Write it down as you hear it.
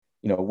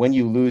when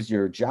you lose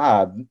your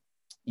job,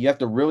 you have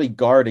to really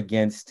guard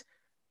against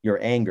your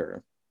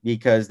anger,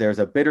 because there's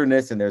a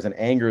bitterness and there's an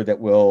anger that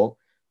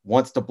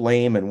wants to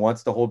blame and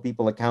wants to hold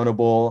people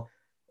accountable.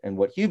 And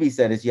what Hubie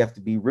said is you have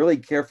to be really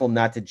careful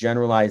not to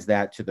generalize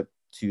that to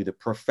the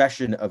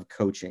profession of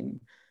coaching.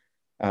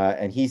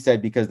 And he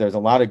said, because there's a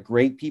lot of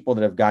great people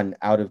that have gotten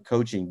out of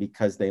coaching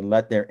because they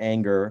let their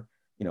anger,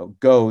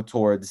 go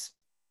towards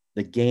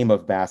the game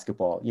of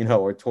basketball,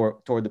 or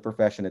toward the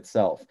profession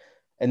itself.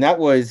 And that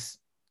was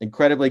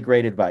incredibly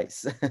great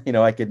advice.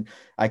 I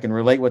can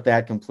relate with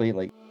that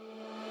completely.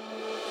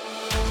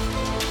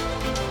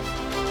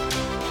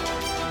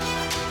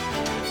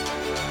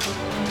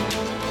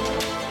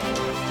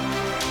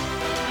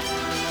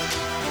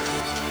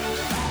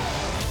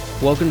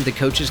 Welcome to the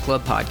Coaches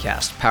Club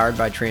podcast, powered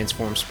by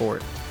Transform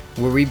Sport,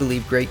 where we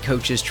believe great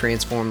coaches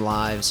transform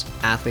lives,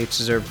 athletes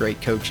deserve great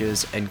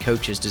coaches, and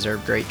coaches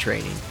deserve great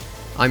training.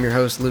 I'm your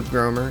host, Luke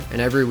Gromer, and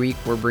every week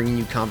we're bringing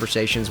you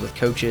conversations with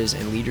coaches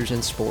and leaders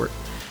in sport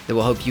that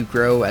will help you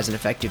grow as an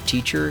effective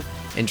teacher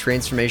and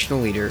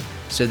transformational leader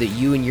so that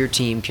you and your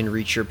team can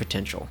reach your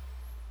potential.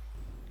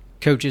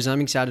 Coaches, I'm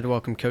excited to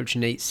welcome Coach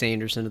Nate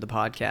Sanderson to the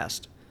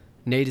podcast.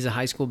 Nate is a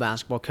high school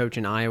basketball coach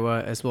in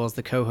Iowa, as well as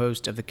the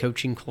co-host of the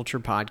Coaching Culture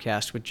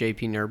podcast with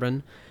JP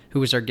Nurbin, who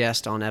was our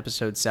guest on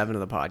episode 7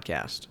 of the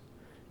podcast.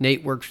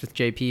 Nate works with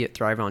JP at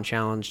Thrive On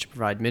Challenge to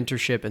provide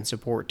mentorship and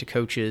support to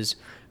coaches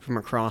from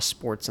across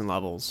sports and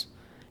levels.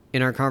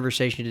 In our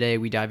conversation today,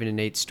 we dive into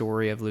Nate's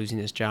story of losing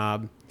his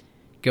job,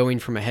 going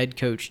from a head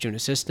coach to an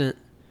assistant,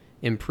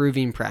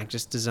 improving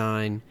practice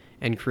design,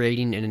 and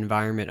creating an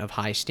environment of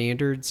high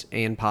standards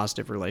and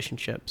positive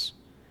relationships.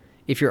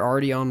 If you're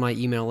already on my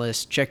email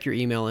list, check your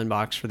email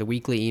inbox for the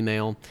weekly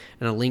email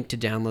and a link to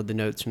download the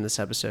notes from this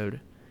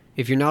episode.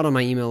 If you're not on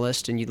my email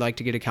list and you'd like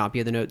to get a copy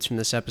of the notes from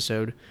this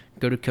episode,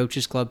 go to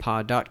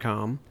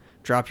coachesclubpod.com,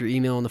 drop your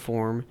email in the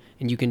form,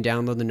 and you can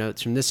download the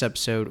notes from this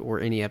episode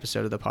or any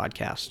episode of the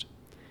podcast.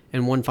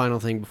 And one final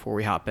thing before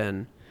we hop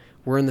in.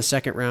 We're in the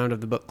second round of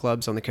the book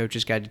clubs on the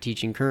Coach's Guide to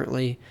Teaching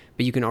currently,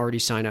 but you can already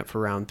sign up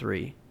for round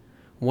 3.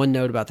 One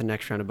note about the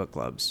next round of book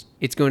clubs.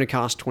 It's going to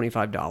cost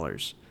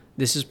 $25.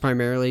 This is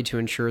primarily to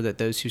ensure that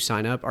those who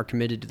sign up are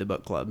committed to the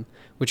book club,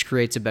 which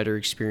creates a better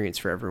experience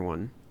for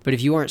everyone. But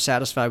if you aren't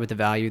satisfied with the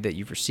value that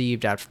you've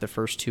received after the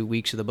first 2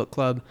 weeks of the book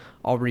club,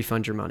 I'll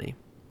refund your money.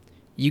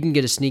 You can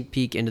get a sneak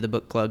peek into the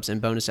book clubs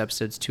and bonus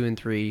episodes 2 and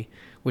 3,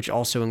 which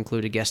also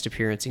include a guest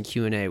appearance and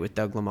Q&A with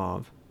Doug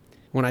Lamov.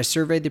 When I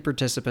surveyed the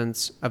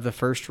participants of the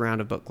first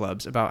round of book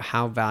clubs about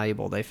how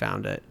valuable they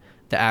found it,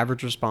 the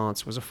average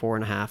response was a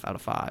 4.5 out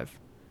of 5.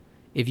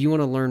 If you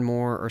want to learn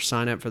more or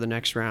sign up for the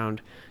next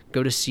round,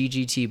 go to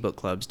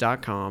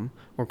cgtbookclubs.com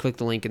or click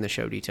the link in the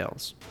show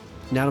details.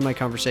 Now to my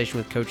conversation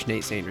with Coach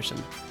Nate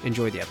Sanderson.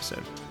 Enjoy the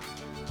episode.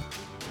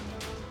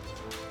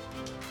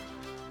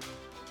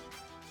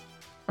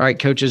 All right,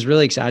 Coach, is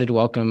really excited to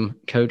welcome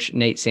Coach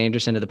Nate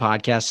Sanderson to the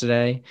podcast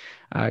today.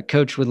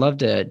 Coach, would love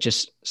to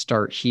just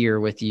start here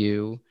with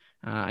you.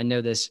 I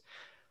know this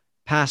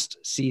past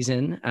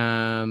season,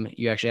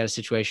 you actually had a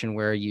situation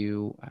where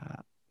you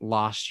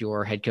lost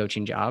your head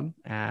coaching job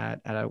at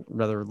a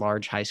rather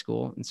large high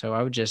school. And so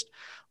I would just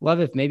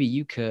love if maybe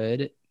you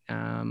could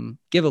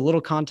give a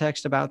little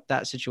context about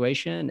that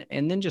situation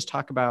and then just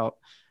talk about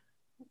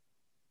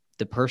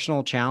the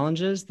personal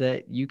challenges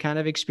that you kind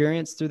of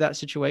experienced through that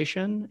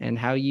situation and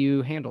how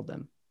you handled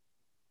them.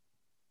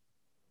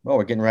 Well,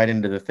 we're getting right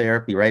into the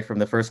therapy right from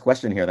the first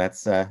question here.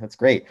 That's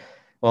great.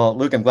 Well,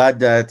 Luke, I'm glad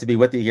to be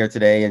with you here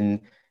today.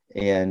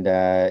 And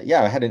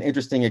I had an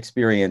interesting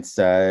experience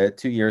 2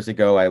 years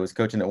ago. I was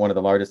coaching at one of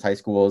the largest high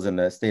schools in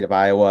the state of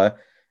Iowa.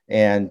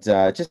 And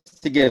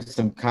just to give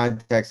some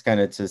context kind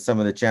of to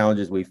some of the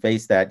challenges we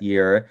faced that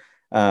year,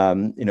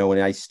 when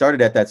I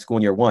started at that school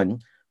in year 1,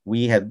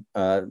 we had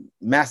a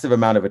massive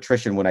amount of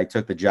attrition when I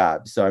took the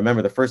job. So I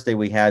remember the first day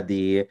we had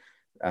the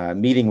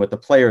meeting with the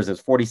players.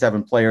 There's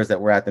 47 players that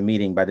were at the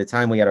meeting. By the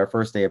time we had our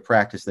first day of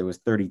practice, there was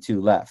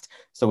 32 left.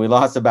 So we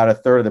lost about a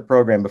third of the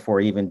program before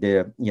we even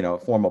did,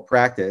 formal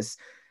practice.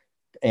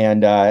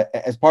 And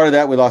as part of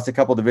that, we lost a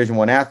couple Division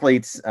I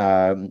athletes.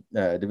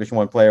 Division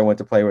I player went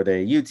to play with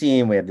a U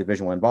team. We had a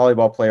Division I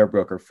volleyball player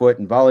broke her foot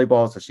in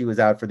volleyball, so she was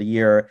out for the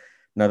year.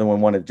 Another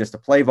one wanted just to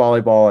play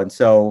volleyball. And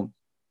so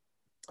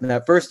in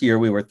that first year,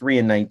 we were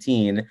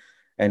 3-19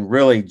 and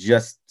really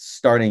just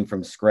starting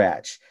from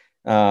scratch.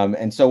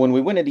 And so when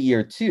we went into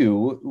year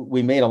 2,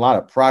 we made a lot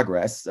of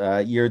progress.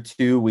 Year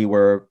 2, we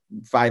were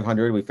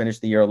 500. We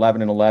finished the year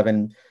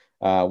 11-11,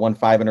 won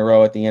 5 in a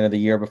row at the end of the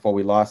year before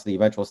we lost the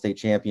eventual state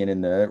champion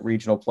in the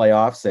regional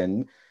playoffs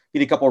and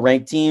beat a couple of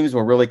ranked teams.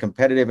 We're really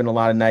competitive in a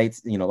lot of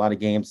nights, a lot of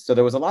games. So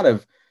there was a lot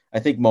of, I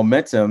think,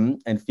 momentum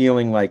and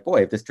feeling like,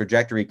 boy, if this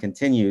trajectory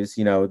continues,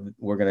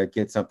 we're going to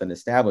get something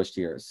established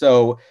here.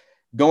 So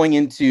going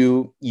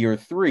into year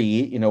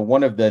 3,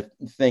 one of the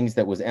things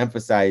that was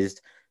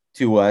emphasized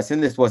to us,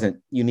 and this wasn't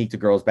unique to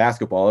girls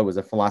basketball, it was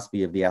a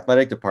philosophy of the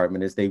athletic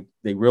department, is they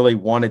really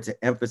wanted to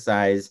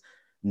emphasize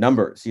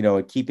numbers,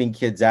 and keeping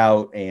kids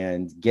out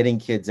and getting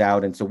kids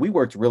out. And so we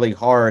worked really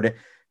hard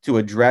to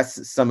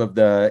address some of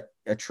the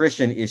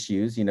attrition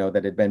issues,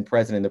 that had been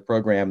present in the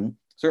program,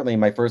 certainly in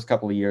my first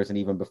couple of years and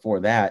even before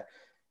that.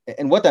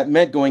 And what that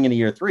meant going into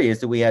year 3 is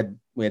that we had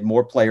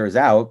more players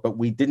out, but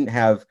we didn't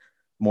have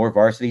more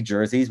varsity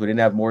jerseys. We didn't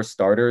have more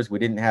starters. We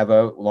didn't have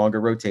a longer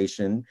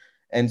rotation.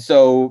 And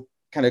so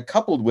kind of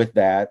coupled with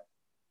that,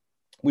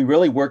 we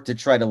really worked to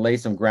try to lay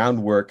some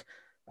groundwork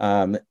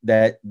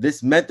that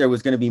this meant there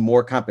was going to be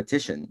more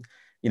competition.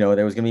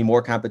 There was going to be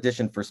more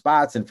competition for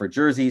spots and for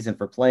jerseys and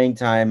for playing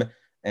time,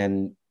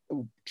 and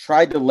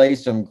tried to lay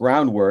some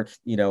groundwork,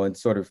 and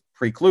sort of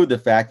preclude the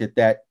fact that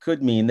that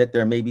could mean that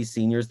there may be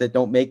seniors that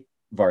don't make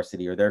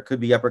varsity, or there could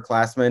be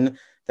upperclassmen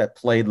that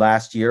played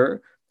last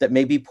year that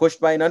may be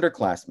pushed by an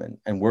underclassman,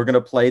 and we're going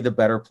to play the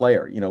better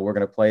player. We're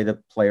going to play the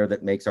player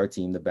that makes our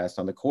team the best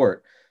on the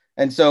court.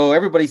 And so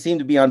everybody seemed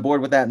to be on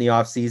board with that in the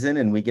off season,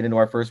 and we get into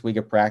our first week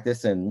of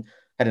practice and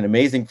had an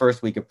amazing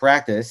first week of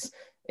practice.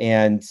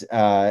 And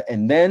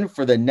then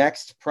for the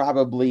next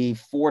probably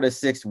 4 to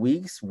 6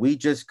 weeks, we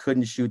just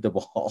couldn't shoot the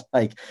ball.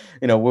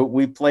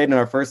 We played in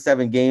our first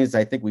 7 games.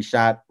 I think we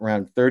shot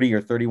around 30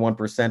 or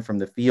 31% from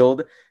the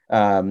field.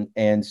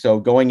 And so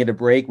going into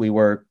break, we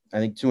were, I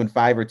think,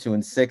 2-5 or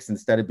 2-6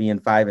 instead of being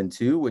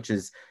 5-2, which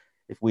is,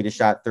 if we'd have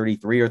shot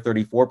 33 or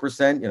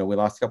 34%, we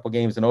lost a couple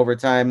games in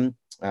overtime.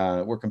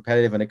 We're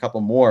competitive in a couple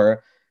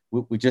more.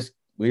 We just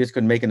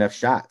couldn't make enough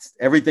shots.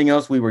 Everything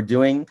else we were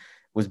doing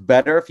was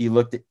better. If you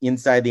looked at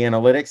inside the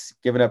analytics,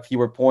 giving up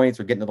fewer points,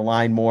 or getting to the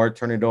line more,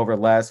 turning it over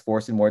less,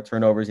 forcing more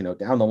turnovers,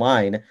 down the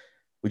line,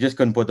 we just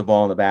couldn't put the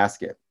ball in the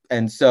basket.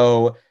 And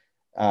so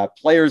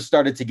players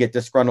started to get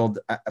disgruntled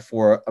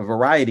for a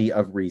variety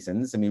of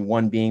reasons. I mean,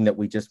 one being that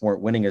we just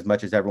weren't winning as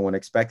much as everyone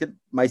expected,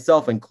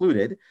 myself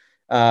included.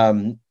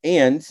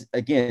 And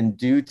again,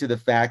 due to the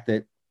fact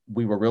that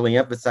we were really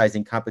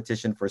emphasizing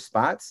competition for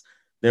spots,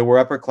 there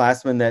were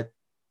upperclassmen that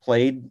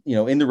played,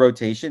 in the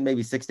rotation,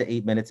 maybe 6 to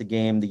 8 minutes a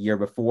game the year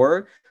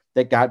before,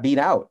 that got beat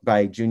out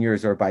by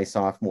juniors or by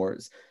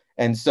sophomores.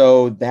 And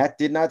so that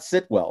did not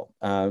sit well,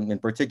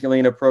 and particularly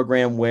in a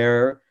program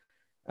where,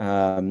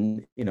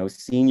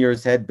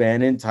 seniors had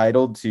been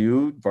entitled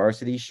to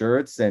varsity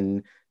shirts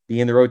and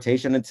be in the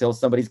rotation until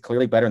somebody's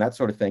clearly better and that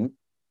sort of thing.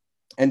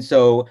 And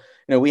so,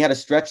 we had a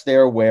stretch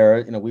there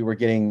where, we were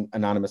getting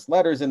anonymous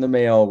letters in the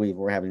mail. We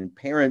were having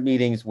parent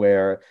meetings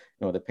where,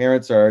 the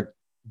parents are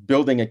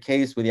building a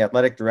case with the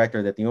athletic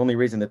director that the only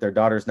reason that their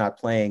daughter's not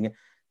playing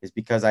is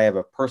because I have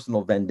a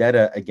personal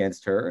vendetta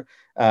against her.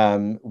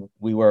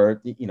 We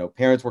were,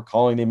 parents were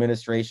calling the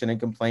administration and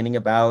complaining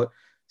about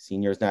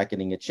seniors not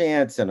getting a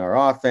chance and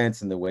our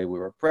offense and the way we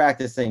were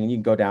practicing, and you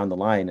can go down the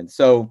line. And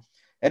so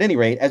at any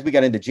rate, as we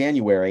got into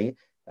January,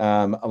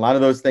 a lot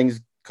of those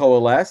things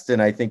coalesced.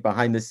 And I think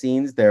behind the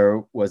scenes,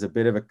 there was a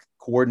bit of a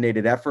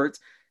coordinated effort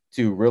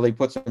to really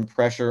put some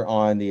pressure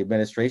on the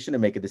administration to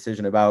make a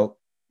decision about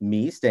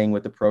me staying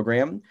with the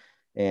program.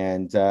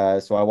 And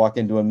so I walked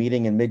into a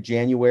meeting in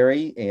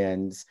mid-January,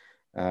 and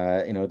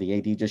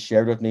the AD just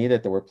shared with me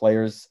that there were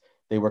players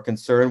they were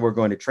concerned were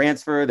going to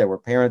transfer. There were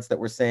parents that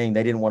were saying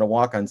they didn't want to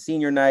walk on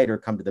senior night or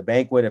come to the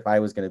banquet if I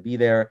was going to be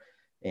there.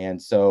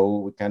 And so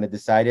we kind of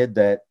decided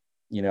that,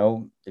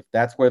 if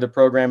that's where the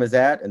program is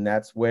at and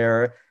that's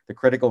where the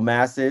critical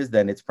mass is,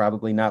 then it's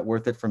probably not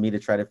worth it for me to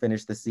try to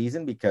finish the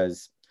season,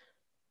 because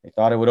they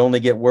thought it would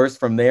only get worse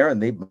from there,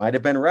 and they might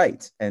have been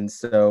right. And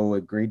so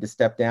agreed to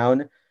step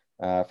down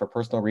for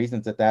personal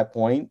reasons at that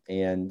point.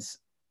 And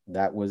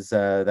that was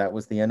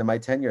the end of my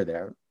tenure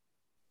there.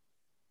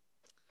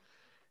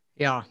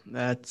 Yeah,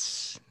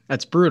 that's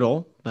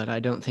brutal, but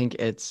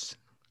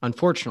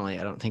unfortunately,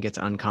 I don't think it's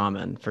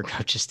uncommon for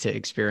coaches to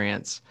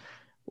experience.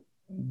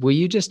 Will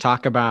you just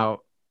talk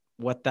about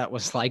what that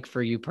was like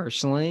for you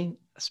personally,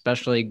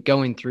 especially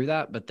going through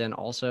that, but then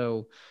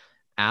also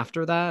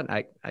after that?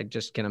 I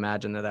just can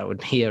imagine that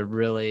would be a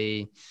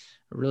really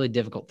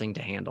difficult thing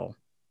to handle.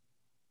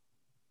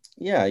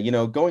 Yeah,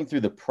 going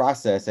through the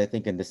process, I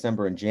think in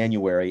December and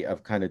January,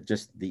 of kind of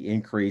just the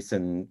increase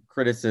in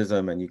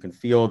criticism, and you can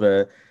feel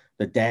the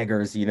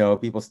daggers,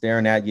 people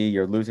staring at you.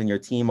 You're losing your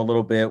team a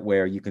little bit,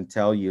 where you can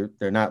tell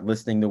they're not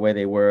listening the way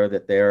they were,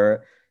 that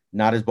they're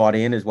not as bought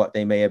in as what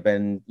they may have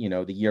been,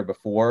 the year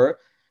before.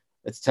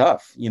 It's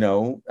tough,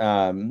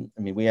 I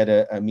mean, we had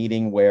a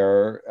meeting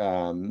where,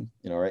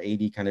 our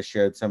AD kind of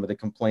shared some of the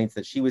complaints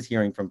that she was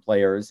hearing from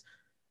players,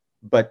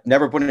 but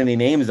never put any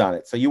names on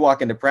it. So you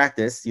walk into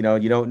practice, you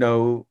don't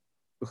know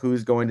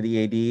who's going to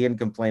the AD and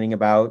complaining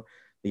about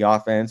the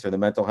offense or the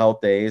mental health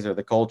days or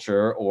the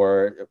culture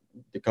or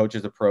the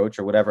coach's approach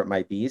or whatever it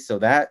might be. So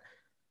that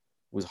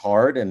was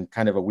hard and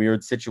kind of a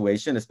weird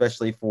situation,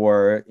 especially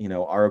for,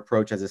 our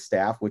approach as a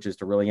staff, which is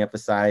to really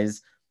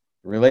emphasize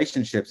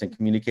relationships and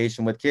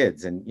communication with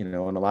kids. And, in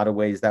a lot of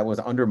ways that was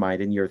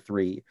undermined in year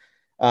 3.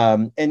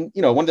 And,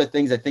 one of the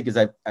things I think is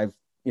I've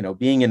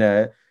being in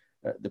the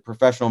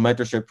professional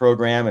mentorship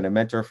program and a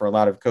mentor for a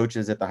lot of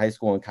coaches at the high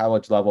school and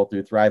college level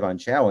through Thrive on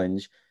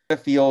Challenge, I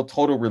feel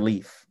total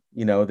relief,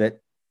 that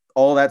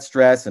all that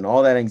stress and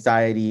all that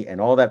anxiety and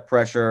all that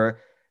pressure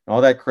and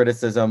all that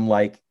criticism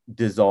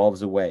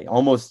dissolves away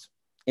almost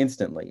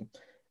instantly.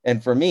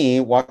 And for me,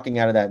 walking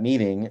out of that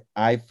meeting,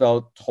 I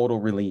felt total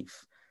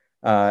relief.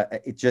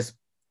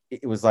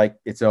 It was like,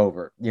 it's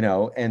over,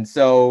 And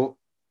so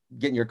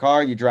get in your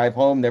car, you drive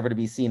home, never to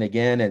be seen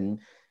again. And,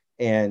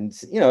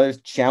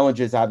 there's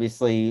challenges,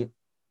 obviously,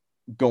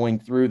 going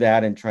through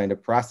that and trying to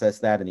process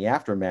that in the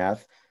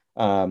aftermath.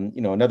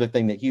 Another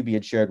thing that Hubie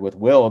had shared with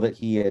Will that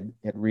he had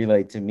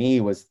relayed to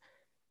me was,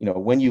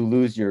 when you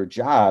lose your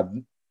job,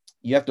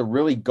 you have to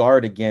really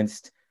guard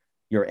against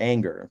your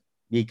anger,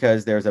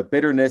 because there's a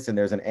bitterness and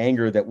there's an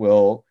anger that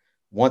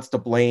wants to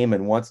blame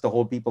and wants to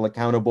hold people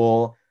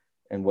accountable.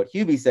 And what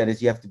Hubie said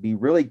is you have to be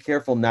really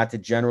careful not to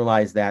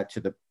generalize that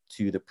to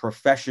the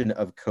profession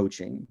of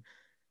coaching.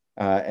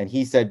 And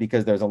he said,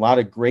 because there's a lot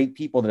of great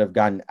people that have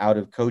gotten out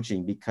of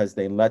coaching because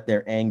they let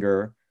their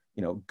anger,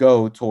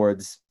 go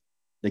towards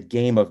the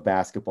game of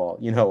basketball,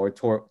 or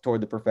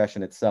toward the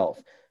profession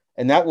itself.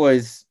 And that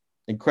was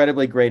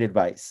incredibly great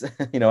advice.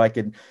 I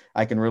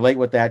can relate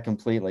with that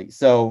completely.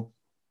 So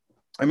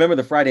I remember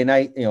the Friday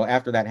night,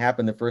 after that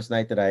happened, the first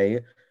night that I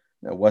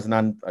wasn't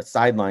on a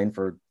sideline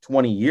for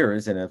 20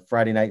 years, and a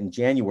Friday night in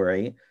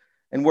January,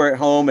 and we're at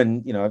home,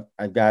 and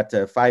I've got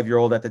a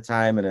 5-year-old at the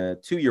time and a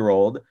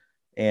 2-year-old,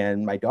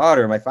 and my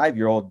daughter, my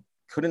 5-year-old,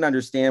 couldn't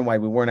understand why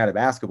we weren't at a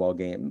basketball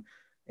game.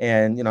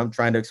 And I'm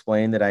trying to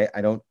explain that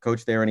I don't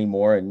coach there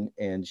anymore,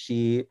 and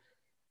she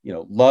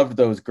loved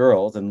those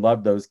girls and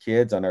loved those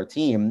kids on our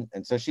team.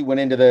 And so she went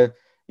into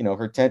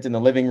her tent in the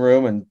living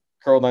room and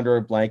curled under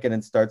her blanket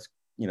and starts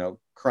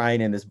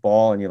crying in this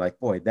ball. And you're like,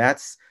 boy,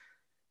 that's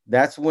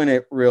when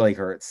it really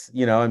hurts.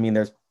 I mean,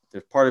 there's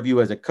part of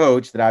you as a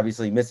coach that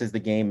obviously misses the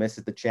game,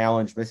 misses the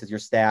challenge, misses your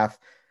staff.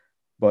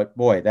 But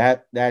boy,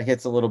 that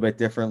hits a little bit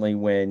differently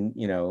when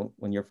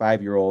your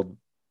 5-year-old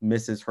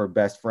misses her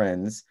best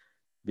friends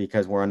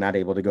because we're not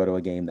able to go to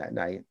a game that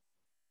night.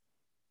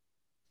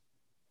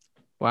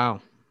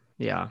 Wow.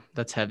 Yeah,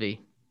 that's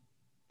heavy.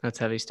 That's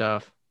heavy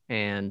stuff.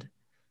 And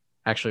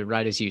actually,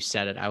 right as you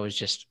said it, I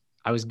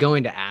was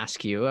going to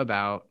ask you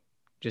about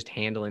just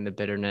handling the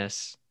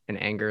bitterness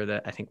and anger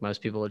that I think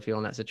most people would feel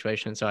in that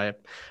situation. So I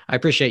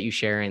appreciate you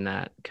sharing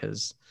that,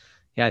 because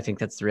yeah, I think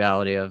that's the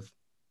reality of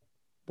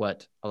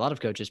what a lot of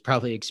coaches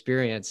probably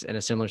experience in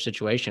a similar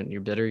situation.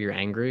 You're bitter, you're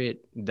angry.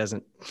 It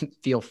doesn't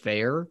feel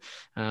fair,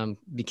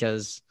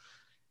 because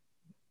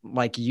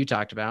like you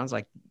talked about, it's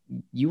like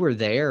you were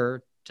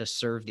there to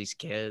serve these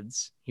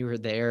kids. You were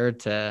there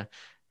to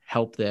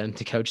help them,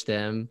 to coach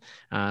them.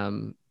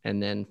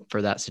 And then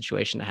for that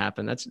situation to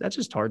happen, that's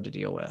just hard to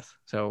deal with.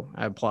 So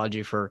I applaud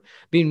you for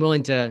being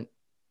willing to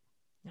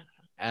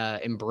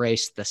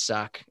embrace the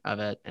suck of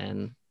it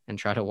and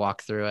try to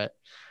walk through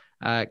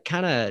it.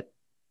 Kind of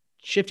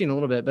shifting a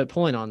little bit, but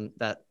pulling on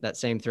that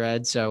same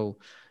thread. So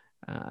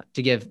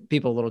to give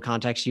people a little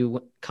context,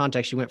 you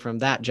went from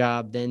that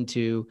job then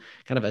to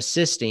kind of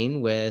assisting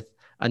with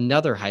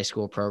another high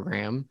school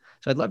program.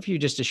 So I'd love for you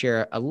just to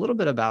share a little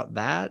bit about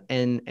that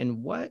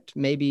and what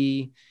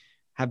maybe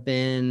have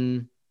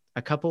been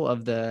a couple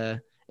of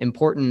the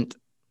important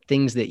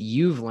things that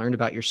you've learned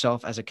about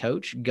yourself as a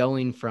coach,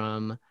 going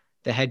from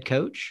the head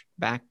coach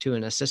back to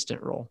an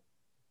assistant role.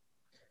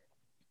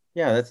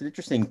 Yeah, that's an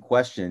interesting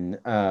question.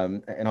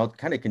 And I'll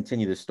kind of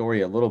continue the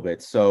story a little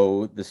bit.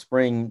 So the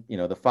spring,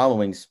 the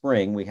following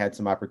spring, we had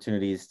some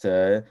opportunities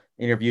to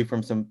interview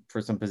for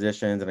some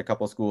positions, and a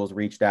couple of schools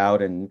reached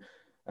out. And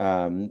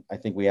I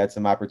think we had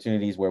some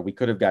opportunities where we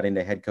could have got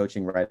into head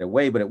coaching right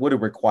away, but it would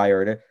have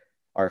required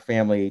our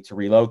family to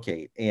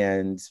relocate.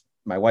 And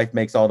my wife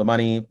makes all the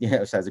money, she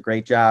has a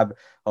great job.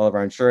 All of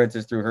our insurance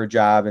is through her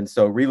job. And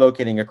so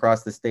relocating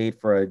across the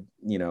state for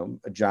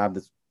a job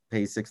that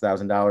pays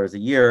 $6,000 a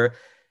year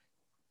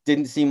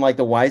didn't seem like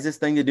the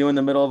wisest thing to do in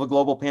the middle of a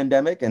global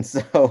pandemic. And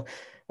so,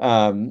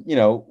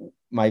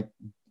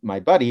 my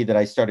buddy that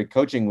I started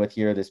coaching with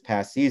here this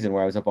past season,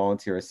 where I was a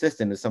volunteer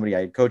assistant, is somebody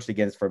I had coached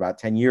against for about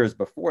 10 years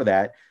before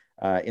that,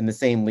 in the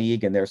same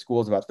league. And their school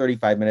is about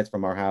 35 minutes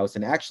from our house.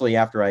 And actually,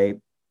 after I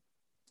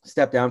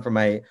stepped down from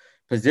my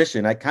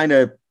position, I kind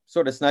of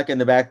sort of snuck in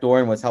the back door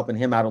and was helping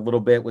him out a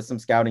little bit with some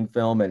scouting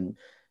film. And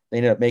they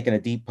ended up making a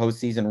deep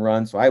postseason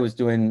run. So I was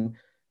doing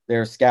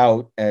their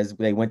scout as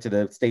they went to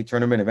the state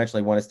tournament,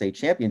 eventually won a state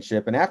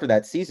championship. And after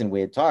that season, we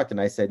had talked,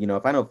 and I said,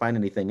 if I don't find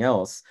anything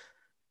else,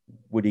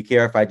 would he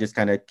care if I just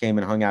kind of came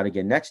and hung out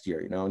again next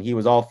year? And he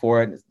was all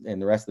for it.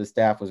 And the rest of the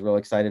staff was real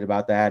excited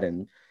about that.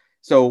 And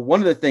so one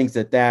of the things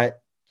that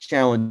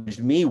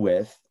challenged me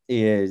with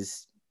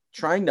is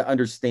trying to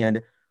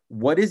understand,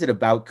 what is it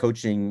about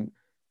coaching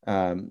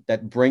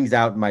that brings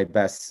out my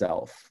best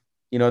self?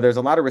 There's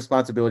a lot of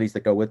responsibilities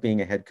that go with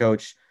being a head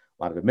coach,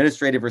 a lot of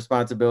administrative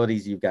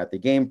responsibilities. You've got the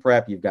game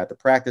prep, you've got the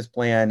practice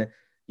plan,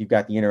 you've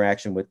got the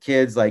interaction with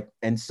kids,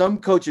 and some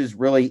coaches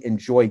really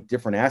enjoy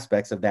different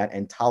aspects of that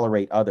and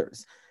tolerate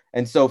others.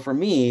 And so for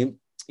me,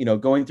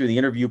 going through the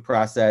interview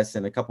process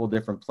in a couple of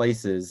different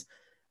places,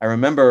 I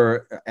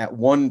remember at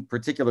one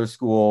particular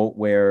school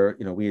where,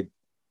 we had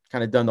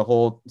kind of done the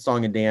whole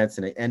song and dance,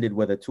 and it ended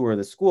with a tour of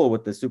the school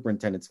with the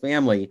superintendent's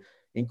family,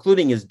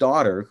 including his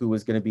daughter, who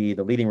was going to be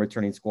the leading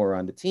returning scorer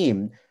on the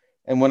team.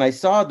 And when I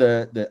saw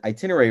the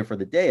itinerary for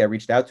the day, I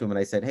reached out to him and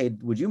I said, hey,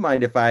 would you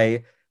mind if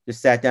I just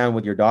sat down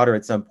with your daughter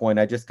at some point?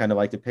 I just kind of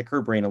like to pick her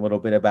brain a little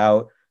bit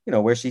about,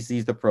 where she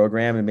sees the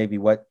program and maybe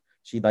what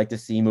she'd like to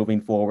see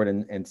moving forward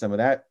and some of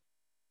that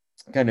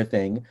kind of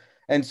thing.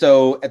 And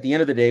so at the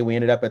end of the day, we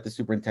ended up at the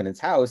superintendent's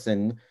house,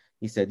 and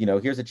he said,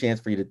 here's a chance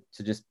for you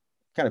to just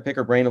kind of pick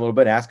her brain a little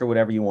bit, ask her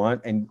whatever you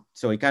want. And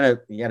so he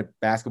had a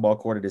basketball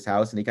court at his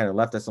house, and he kind of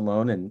left us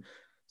alone. And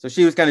so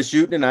she was kind of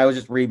shooting, and I was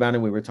just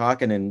rebounding. We were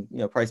talking, and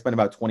probably spent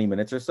about 20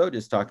 minutes or so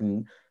just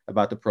talking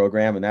about the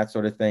program and that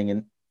sort of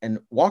thing. And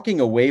walking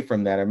away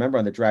from that, I remember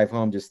on the drive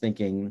home just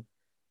thinking,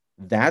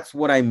 that's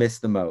what I miss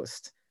the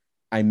most.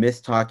 I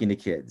miss talking to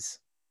kids.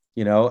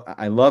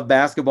 I love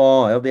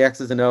basketball. I love the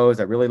X's and O's.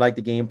 I really like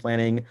the game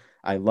planning.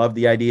 I love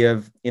the idea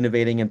of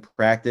innovating in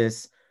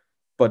practice.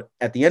 But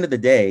at the end of the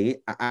day,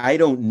 I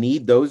don't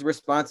need those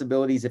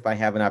responsibilities if I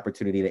have an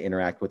opportunity to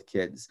interact with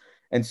kids.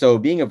 And so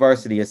being a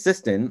varsity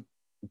assistant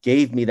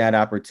gave me that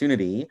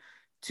opportunity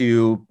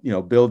to,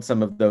 build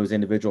some of those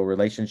individual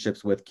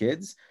relationships with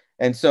kids.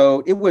 And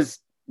so it was,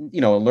 a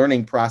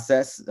learning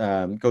process.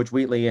 Coach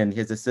Wheatley and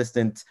his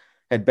assistant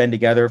had been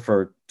together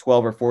for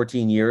 12 or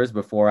 14 years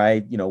before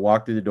I,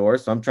 walked through the door.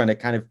 So I'm trying to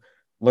kind of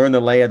learn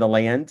the lay of the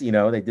land.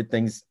 They did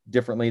things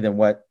differently than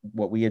what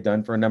we had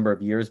done for a number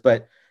of years.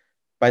 But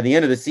by the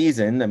end of the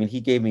season, I mean, he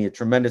gave me a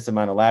tremendous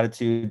amount of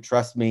latitude,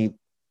 trust me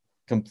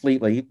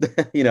completely,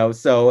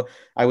 so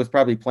I was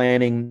probably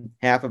planning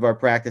half of our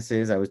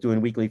practices. I was doing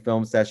weekly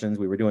film sessions.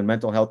 We were doing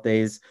mental health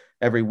days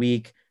every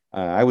week.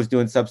 I was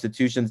doing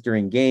substitutions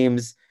during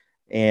games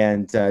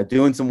and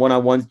doing some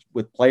one-on-ones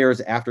with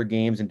players after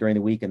games and during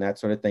the week and that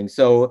sort of thing.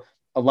 So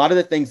a lot of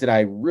the things that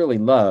I really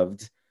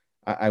loved,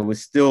 I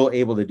was still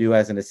able to do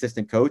as an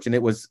assistant coach. And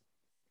it was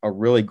a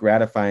really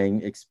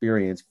gratifying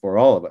experience for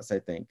all of us, I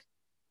think.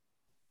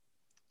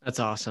 That's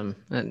awesome.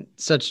 And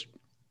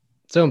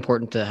so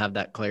important to have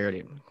that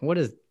clarity. What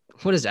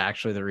is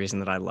actually the reason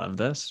that I love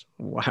this?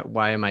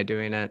 Why am I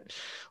doing it?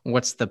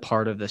 What's the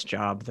part of this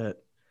job that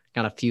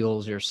kind of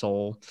fuels your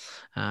soul?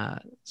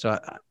 So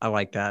I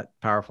like that.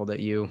 Powerful that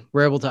you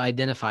were able to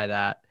identify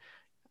that.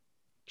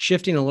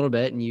 Shifting a little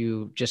bit, and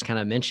you just kind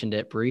of mentioned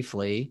it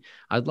briefly,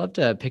 I'd love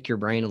to pick your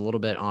brain a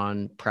little bit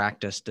on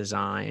practice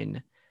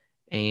design.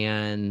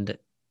 And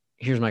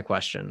here's my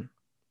question.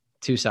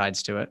 Two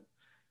sides to it.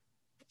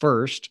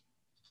 First,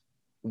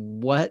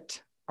 what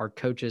are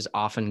coaches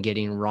often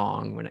getting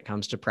wrong when it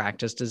comes to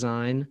practice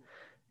design?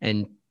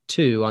 And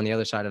two, on the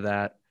other side of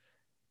that,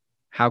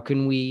 how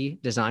can we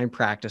design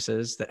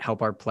practices that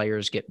help our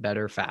players get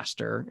better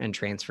faster and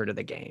transfer to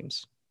the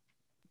games?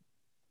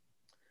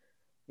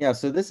 Yeah,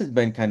 so this has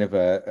been kind of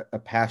a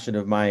passion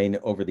of mine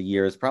over the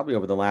years, probably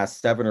over the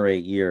last 7 or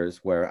 8 years,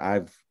 where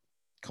I've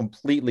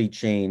completely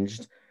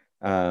changed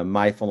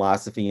my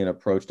philosophy and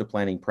approach to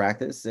planning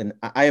practice. And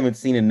I haven't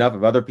seen enough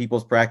of other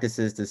people's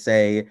practices to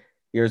say,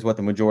 here's what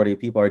the majority of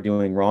people are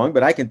doing wrong.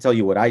 But I can tell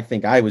you what I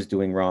think I was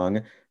doing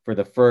wrong for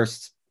the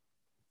first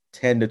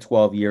 10 to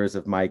 12 years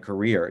of my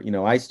career.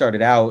 I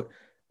started out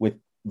with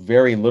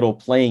very little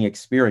playing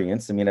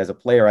experience. I mean, as a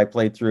player, I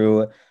played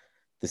through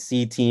the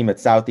C team at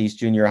Southeast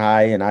Junior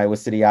High in Iowa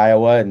City,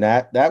 Iowa, and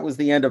that was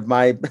the end of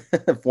my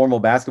formal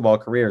basketball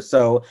career.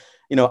 So,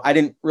 I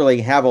didn't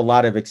really have a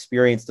lot of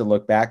experience to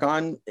look back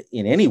on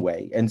in any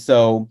way. And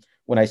so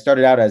when I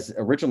started out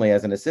originally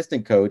as an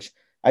assistant coach,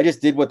 I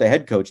just did what the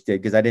head coach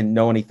did because I didn't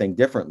know anything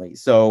differently.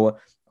 So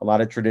a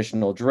lot of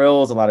traditional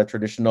drills, a lot of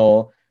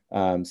traditional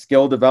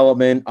skill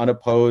development,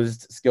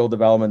 unopposed skill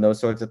development, those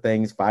sorts of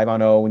things,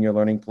 5-on-0 when you're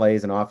learning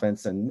plays and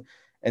offense. And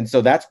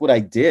so that's what I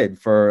did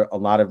for a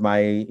lot of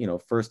my,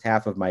 first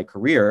half of my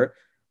career,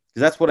 because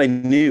that's what I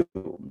knew.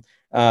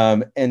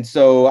 And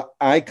so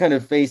I kind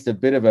of faced a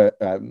bit of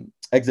a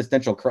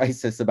existential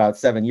crisis about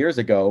 7 years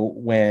ago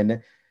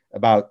when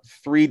about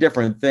three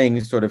different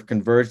things sort of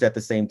converged at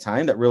the same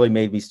time that really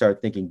made me start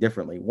thinking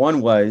differently.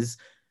 One was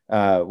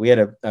we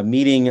had a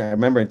meeting. I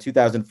remember in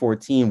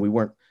 2014, we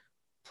weren't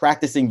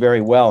practicing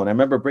very well. And I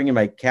remember bringing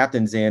my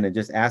captains in and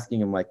just asking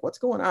them, like, what's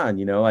going on?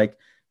 Like,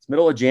 it's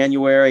middle of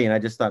January. And I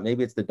just thought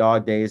maybe it's the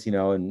dog days,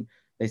 and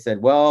they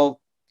said,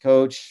 well,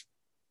 coach,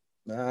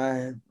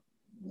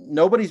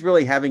 nobody's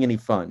really having any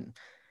fun.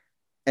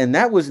 And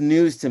that was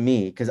news to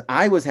me because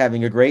I was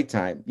having a great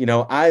time.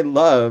 I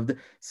loved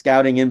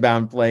scouting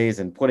inbound plays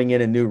and putting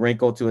in a new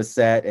wrinkle to a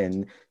set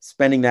and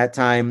spending that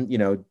time,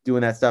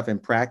 doing that stuff in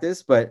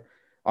practice. But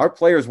our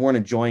players weren't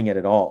enjoying it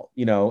at all,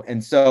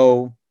 and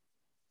so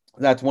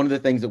that's one of the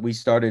things that we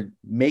started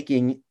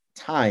making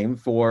time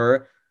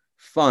for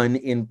fun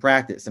in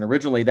practice. And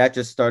originally that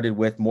just started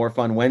with More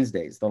Fun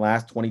Wednesdays. The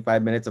last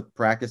 25 minutes of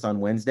practice on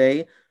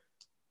Wednesday,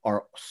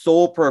 our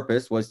sole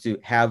purpose was to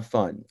have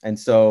fun. And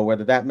so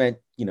whether that meant,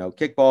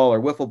 kickball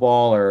or wiffle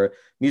ball or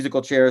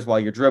musical chairs while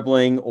you're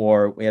dribbling,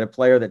 or we had a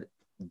player that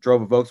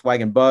drove a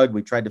Volkswagen Bug,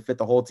 we tried to fit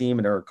the whole team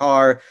into her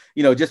car,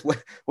 just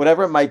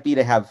whatever it might be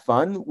to have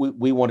fun,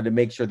 we wanted to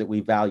make sure that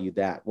we valued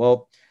that.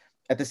 Well,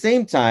 at the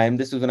same time,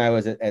 this was when I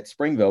was at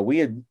Springville, we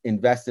had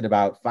invested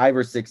about 5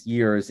 or 6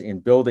 years in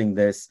building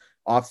this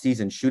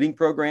off-season shooting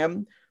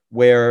program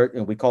where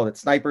we called it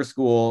sniper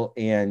school.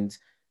 And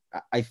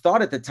I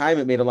thought at the time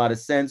it made a lot of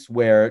sense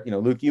where,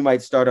 Luke, you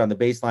might start on the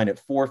baseline at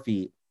 4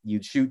 feet.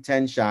 You'd shoot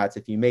 10 shots.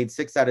 If you made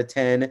 6 out of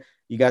 10,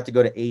 you got to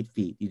go to 8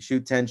 feet. You'd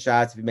shoot 10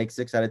 shots if you make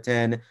 6 out of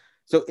 10.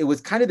 So it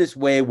was kind of this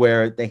way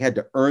where they had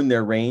to earn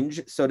their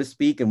range, so to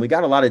speak. And we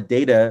got a lot of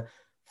data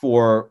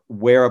for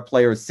where a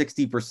player's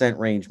 60%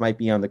 range might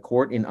be on the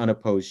court in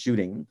unopposed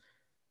shooting.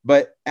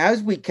 But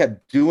as we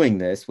kept doing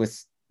this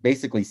with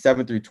basically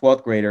 7th through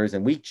 12th graders,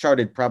 and we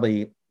charted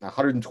probably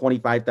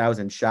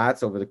 125,000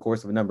 shots over the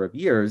course of a number of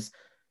years,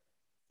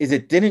 is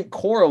it didn't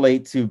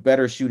correlate to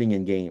better shooting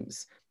in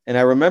games. And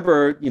I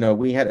remember,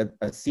 we had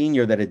a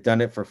senior that had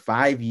done it for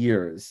 5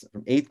 years,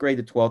 from 8th grade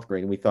to 12th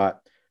grade. And we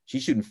thought,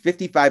 she's shooting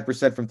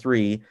 55% from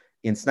three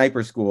in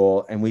sniper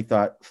school. And we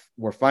thought,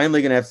 we're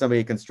finally going to have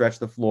somebody who can stretch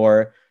the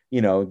floor,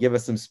 give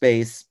us some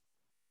space.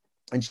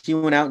 And she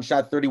went out and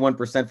shot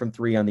 31% from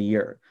three on the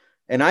year.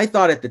 And I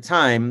thought at the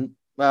time,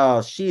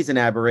 well, she's an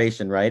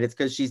aberration, right? It's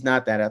because she's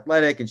not that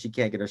athletic and she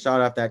can't get her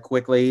shot off that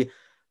quickly.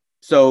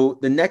 So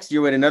the next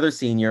year we had another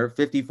senior,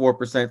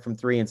 54% from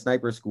three in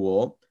sniper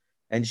school.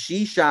 And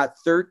she shot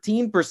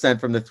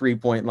 13% from the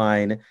 3-point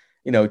line,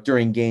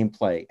 during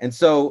gameplay. And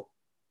so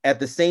at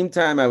the same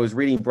time, I was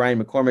reading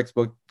Brian McCormick's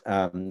book,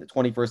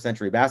 21st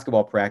Century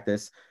Basketball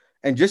Practice,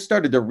 and just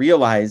started to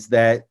realize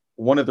that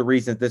one of the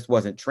reasons this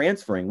wasn't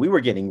transferring, we were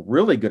getting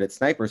really good at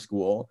sniper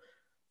school,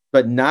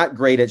 but not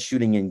great at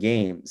shooting in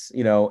games,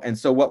 And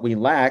so what we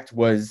lacked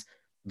was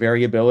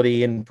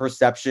variability and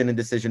perception and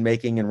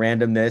decision-making and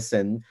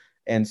randomness.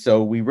 And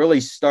so we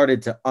really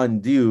started to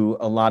undo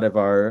a lot of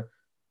our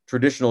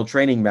traditional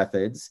training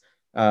methods,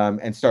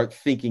 and start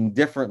thinking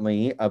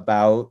differently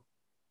about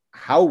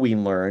how we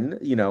learn,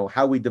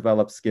 how we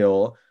develop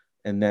skill,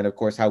 and then of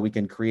course, how we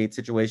can create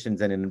situations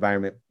and an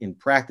environment in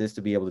practice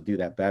to be able to do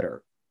that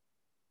better.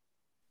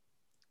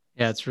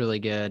 Yeah, it's really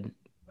good.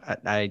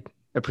 I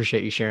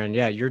appreciate you sharing,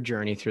 your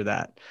journey through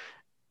that.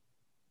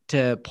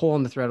 To pull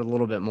on the thread a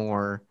little bit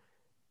more.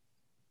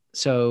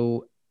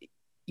 So,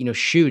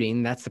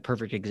 shooting, that's the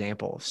perfect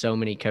example. So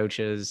many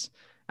coaches,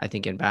 I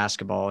think in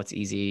basketball, it's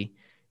easy.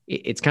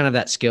 It's kind of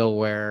that skill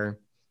where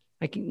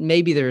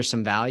maybe there's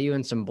some value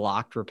in some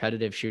blocked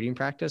repetitive shooting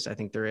practice. I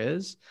think there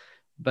is.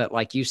 But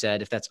like you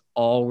said, if that's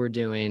all we're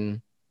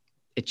doing,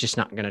 it's just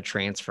not going to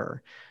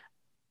transfer.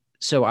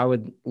 So I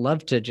would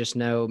love to just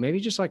know, maybe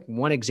just like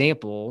one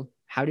example,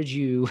 how did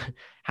you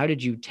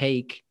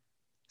take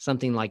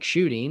something like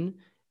shooting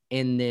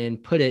and then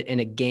put it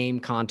in a game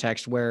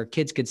context where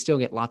kids could still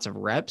get lots of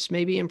reps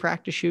maybe in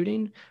practice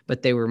shooting,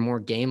 but they were more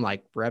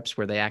game-like reps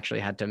where they actually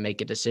had to make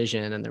a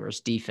decision and there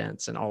was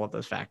defense and all of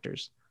those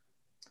factors?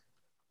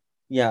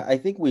 Yeah, I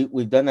think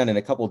we've done that in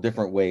a couple of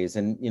different ways.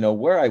 And,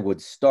 where I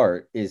would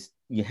start is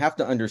you have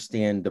to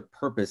understand the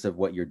purpose of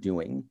what you're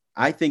doing.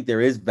 I think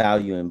there is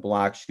value in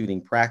block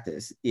shooting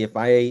practice. If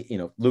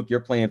Luke, you're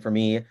playing for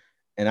me,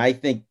 and I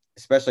think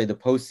especially the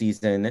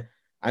postseason,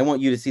 I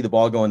want you to see the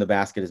ball go in the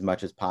basket as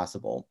much as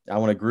possible. I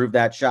want to groove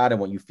that shot. I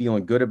want you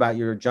feeling good about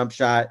your jump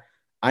shot.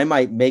 I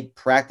might make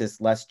practice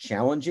less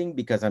challenging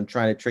because I'm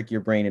trying to trick your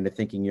brain into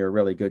thinking you're a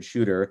really good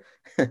shooter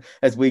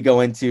as we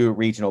go into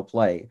regional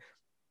play.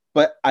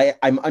 But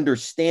I'm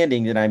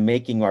understanding that I'm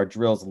making our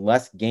drills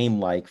less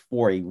game-like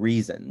for a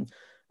reason.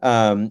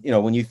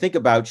 When you think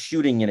about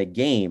shooting in a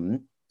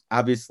game,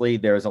 obviously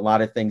there's a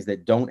lot of things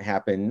that don't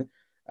happen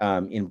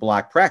in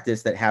block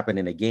practice that happen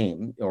in a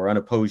game, or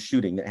unopposed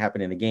shooting that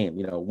happen in a game.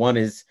 One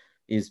is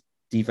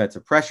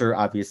defensive pressure,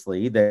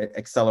 obviously, that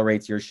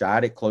accelerates your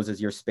shot. It closes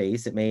your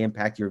space. It may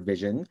impact your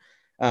vision.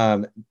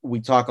 We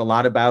talk a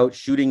lot about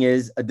shooting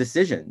is a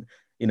decision.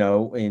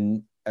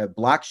 In a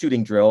block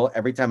shooting drill,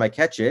 every time I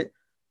catch it,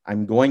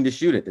 I'm going to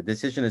shoot it. The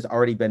decision has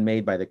already been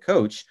made by the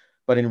coach.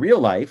 But in real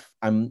life,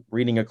 I'm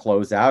reading a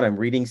closeout. I'm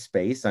reading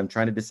space. I'm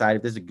trying to decide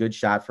if this is a good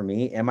shot for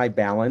me. Am I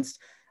balanced?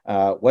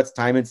 What's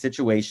time and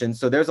situation?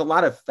 So there's a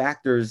lot of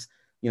factors,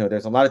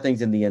 there's a lot of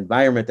things in the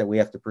environment that we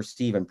have to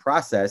perceive and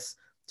process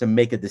to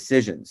make a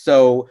decision.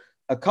 So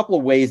a couple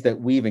of ways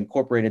that we've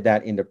incorporated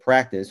that into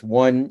practice.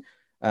 One,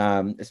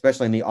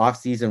 especially in the off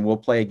season, we'll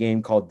play a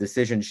game called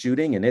decision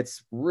shooting, and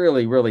it's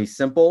really, really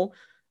simple.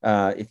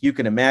 If you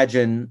can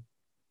imagine,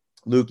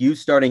 Luke, you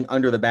starting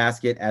under the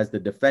basket as the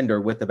defender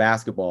with the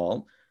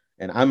basketball,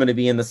 and I'm going to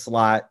be in the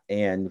slot,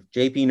 and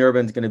JP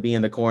Nurbin's going to be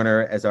in the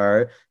corner as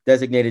our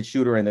designated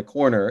shooter in the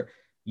corner.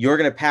 You're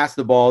going to pass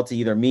the ball to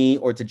either me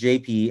or to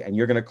JP, and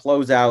you're going to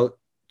close out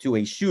to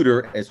a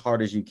shooter as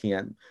hard as you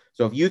can.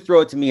 So if you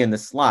throw it to me in the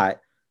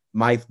slot,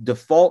 my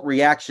default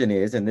reaction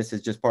is, and this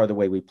is just part of the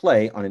way we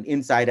play, on an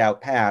inside-out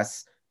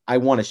pass, I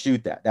want to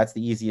shoot that. That's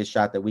the easiest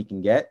shot that we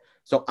can get.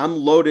 So I'm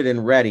loaded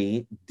and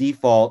ready.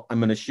 Default, I'm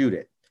going to shoot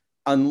it.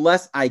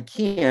 Unless I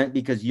can't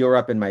because you're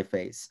up in my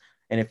face.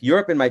 And if you're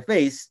up in my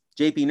face,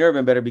 JP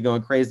Nurbin better be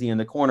going crazy in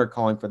the corner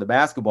calling for the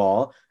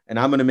basketball, and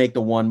I'm going to make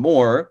the one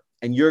more,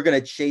 and you're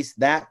going to chase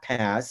that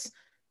pass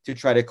to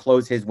try to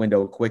close his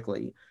window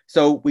quickly.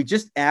 So we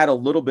just add a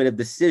little bit of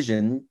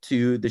decision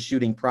to the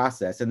shooting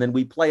process, and then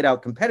we play it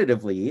out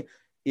competitively.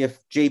 If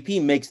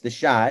JP makes the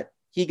shot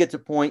he gets a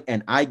point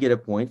and I get a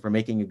point for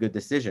making a good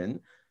decision.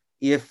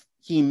 If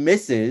he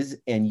misses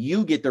and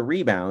you get the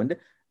rebound,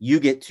 you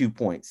get 2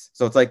 points.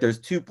 So it's like there's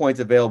 2 points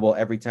available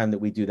every time that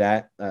we do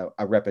that,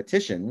 a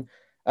repetition.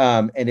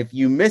 And if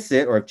you miss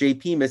it, or if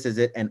JP misses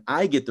it and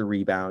I get the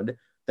rebound,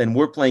 then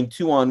we're playing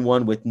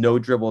 2-on-1 with no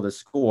dribble to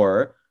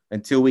score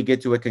until we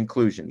get to a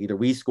conclusion. Either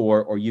we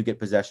score or you get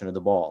possession of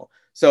the ball.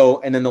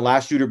 So, and then the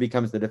last shooter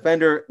becomes the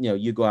defender,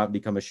 you go out and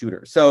become a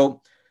shooter.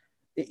 So,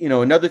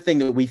 another thing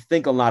that we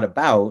think a lot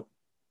about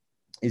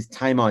is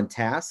time on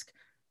task.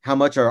 How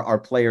much are our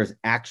players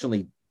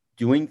actually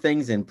doing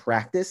things in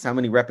practice? How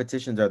many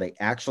repetitions are they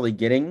actually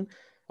getting?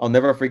 I'll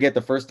never forget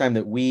the first time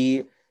that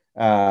we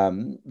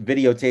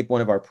videotaped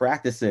one of our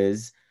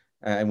practices,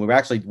 and we were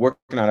actually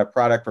working on a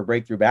product for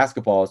Breakthrough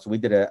Basketball. So we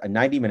did a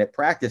 90-minute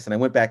practice, and I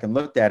went back and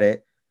looked at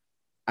it,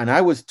 and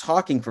I was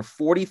talking for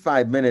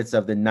 45 minutes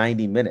of the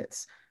 90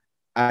 minutes.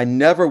 I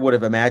never would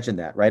have imagined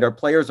that, right? Our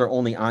players are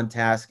only on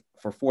task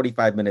for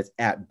 45 minutes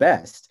at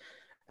best.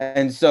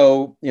 And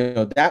so,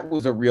 that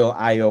was a real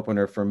eye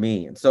opener for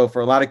me. And so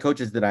for a lot of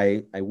coaches that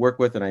I work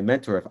with and I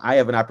mentor, if I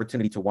have an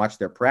opportunity to watch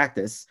their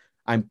practice,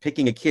 I'm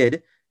picking a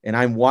kid and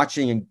I'm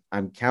watching and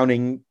I'm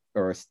counting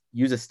or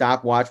use a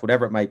stopwatch,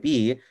 whatever it might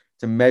be,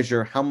 to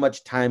measure how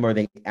much time are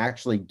they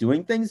actually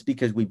doing things,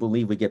 because we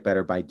believe we get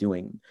better by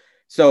doing.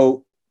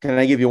 So can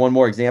I give you one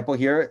more example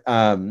here?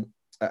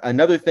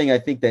 Another thing I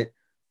think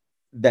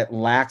that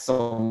lacks a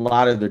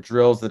lot of the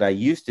drills that I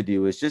used to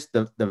do is just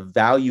the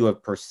value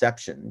of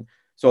perception.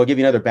 So I'll give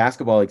you another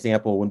basketball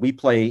example. When we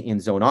play in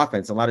zone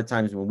offense, a lot of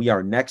times when we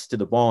are next to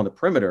the ball on the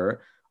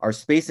perimeter, our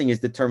spacing is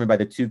determined by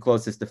the 2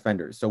 closest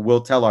defenders. So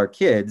we'll tell our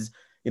kids,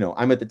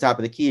 I'm at the top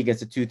of the key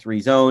against a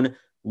 2-3 zone.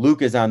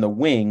 Luke is on the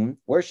wing.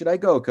 Where should I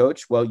go,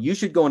 coach? Well, you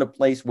should go in a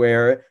place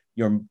where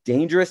you're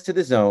dangerous to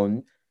the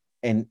zone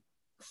and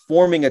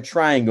forming a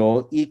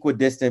triangle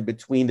equidistant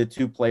between the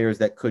 2 players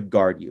that could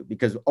guard you,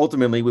 because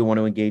ultimately we want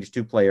to engage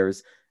 2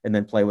 players and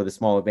then play with a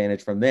small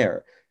advantage from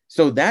there.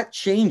 So that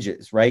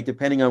changes, right?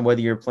 Depending on whether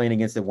you're playing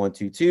against a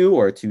 1-2-2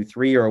 or a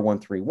 2-3 or a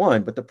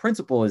 1-3-1, but the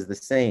principle is the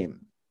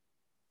same.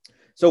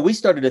 So we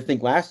started to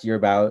think last year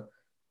about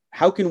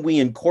how can we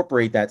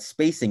incorporate that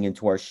spacing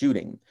into our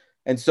shooting?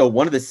 And so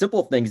one of the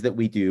simple things that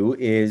we do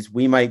is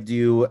we might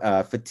do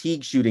a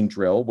fatigue shooting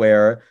drill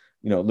where,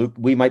 Luke,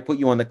 we might put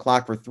you on the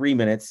clock for 3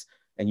 minutes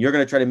and you're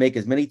going to try to make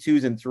as many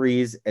 2s and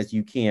 3s as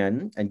you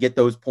can and get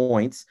those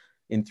points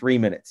in 3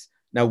 minutes.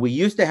 Now, we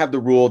used to have the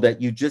rule that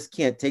you just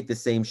can't take the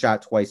same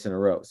shot twice in a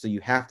row. So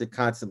you have to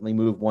constantly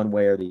move one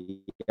way or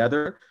the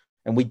other.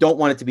 And we don't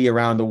want it to be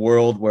around the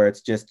world where it's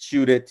just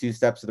shoot it 2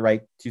 steps to the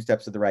right, 2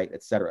 steps to the right,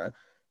 etc.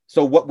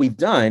 So what we've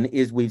done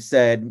is we've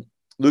said,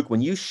 Luke,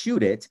 when you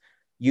shoot it,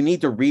 you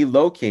need to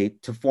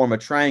relocate to form a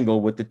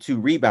triangle with the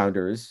 2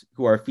 rebounders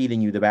who are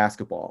feeding you the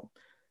basketball.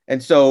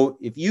 And so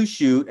if you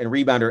shoot and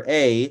rebounder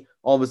A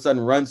all of a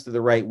sudden runs to the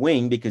right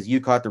wing because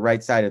you caught the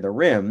right side of the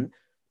rim,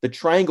 the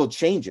triangle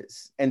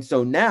changes. And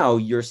so now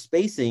your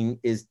spacing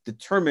is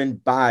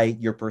determined by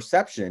your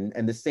perception,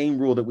 and the same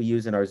rule that we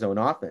use in our zone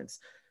offense.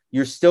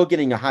 You're still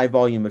getting a high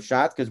volume of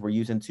shots because we're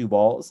using 2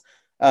 balls,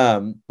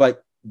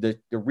 but the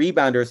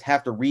rebounders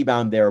have to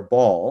rebound their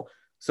ball.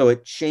 So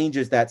it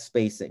changes that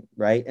spacing,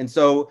 right? And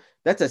so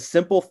that's a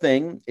simple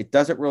thing. It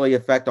doesn't really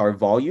affect our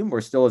volume.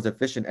 We're still as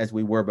efficient as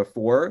we were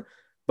before,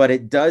 but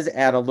it does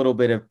add a little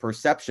bit of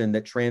perception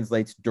that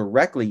translates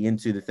directly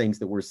into the things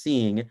that we're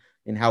seeing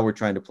in how we're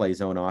trying to play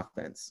zone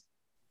offense.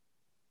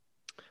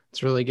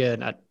 It's really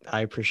good.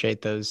 I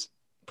appreciate those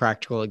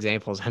practical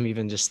examples. I'm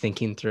even just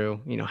thinking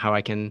through, how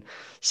I can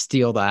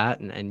steal that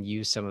and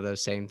use some of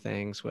those same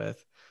things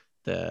with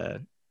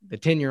the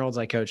 10-year-olds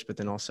I coach, but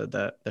then also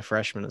the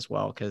freshmen as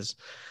well. Cause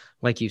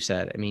like you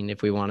said, I mean,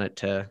 if we want it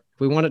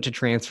to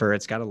transfer,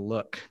 it's got to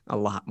look a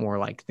lot more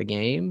like the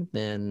game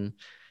than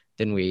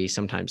we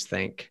sometimes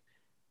think.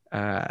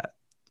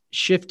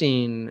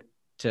 Shifting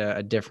to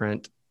a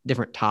different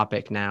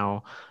topic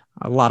now,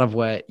 a lot of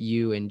what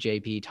you and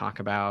JP talk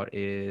about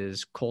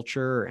is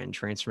culture and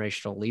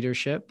transformational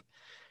leadership.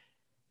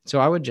 So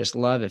I would just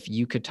love if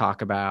you could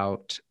talk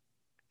about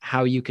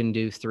how you can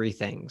do 3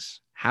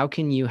 things. How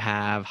can you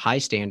have high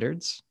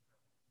standards,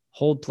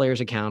 hold players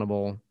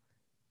accountable,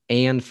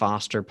 and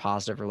foster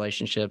positive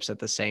relationships at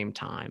the same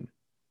time?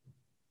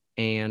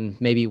 And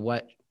maybe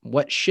what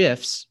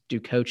shifts do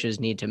coaches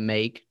need to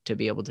make to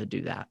be able to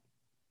do that?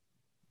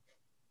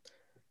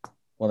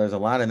 Well, there's a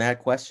lot in that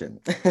question.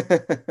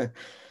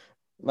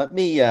 Let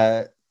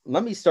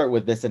me start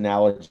with this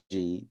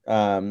analogy.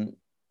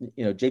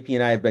 JP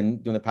and I have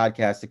been doing the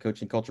podcast, the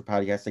Coaching Culture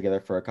podcast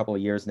together for a couple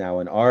of years now.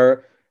 And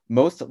our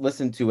most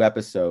listened to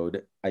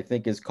episode, I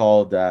think, is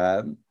called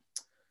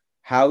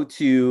how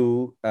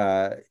to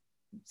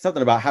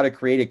something about how to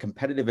create a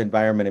competitive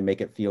environment and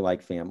make it feel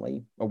like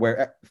family, or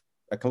where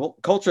a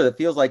culture that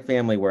feels like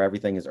family, where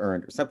everything is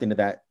earned, or something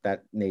to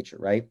that nature,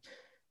 right?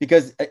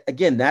 Because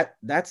again,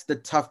 that's the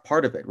tough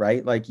part of it,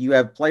 right? Like you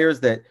have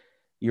players that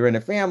you're in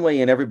a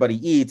family and everybody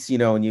eats,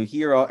 and you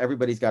hear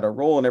everybody's got a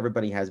role and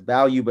everybody has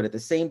value, but at the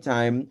same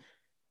time,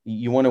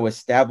 You want to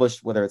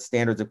establish whether it's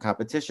standards of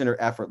competition or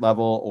effort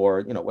level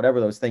or, whatever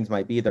those things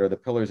might be that are the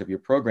pillars of your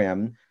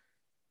program.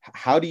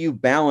 How do you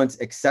balance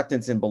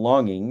acceptance and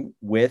belonging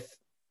with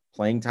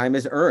playing time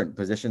is earned,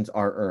 positions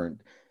are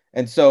earned?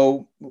 And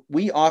so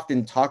we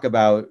often talk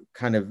about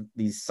kind of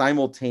these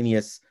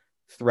simultaneous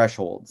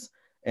thresholds.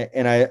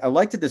 And I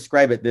like to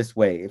describe it this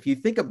way. If you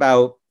think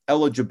about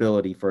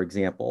eligibility, for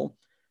example,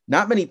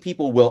 not many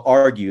people will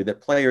argue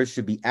that players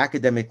should be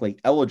academically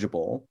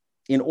eligible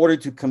in order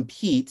to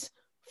compete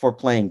for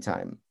playing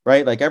time,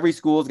 right? Like every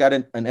school's got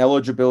an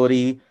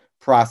eligibility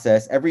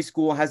process. Every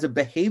school has a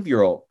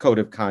behavioral code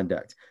of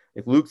conduct.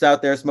 If Luke's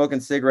out there smoking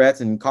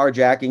cigarettes and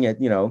carjacking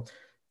at,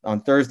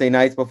 on Thursday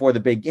nights before the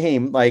big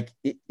game, like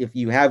if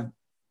you have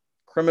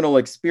criminal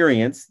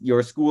experience,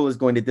 your school is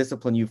going to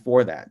discipline you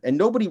for that. And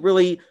nobody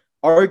really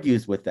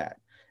argues with that.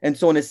 And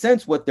so in a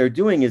sense, what they're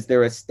doing is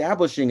they're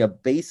establishing a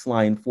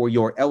baseline for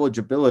your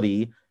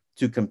eligibility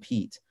to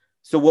compete.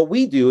 So what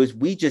we do is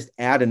we just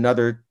add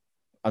another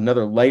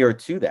layer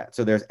to that.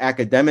 So there's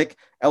academic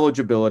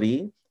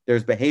eligibility,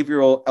 there's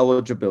behavioral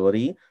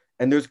eligibility,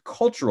 and there's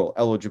cultural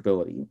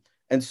eligibility.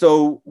 And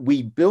so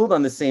we build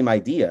on the same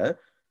idea.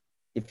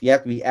 If you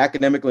have to be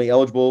academically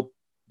eligible,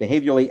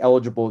 behaviorally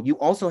eligible, you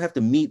also have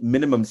to meet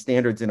minimum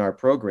standards in our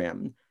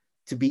program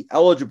to be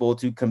eligible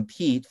to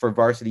compete for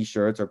varsity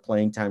shirts or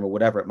playing time or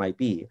whatever it might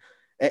be.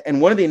 And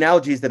one of the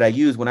analogies that I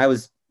use when I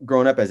was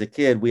growing up as a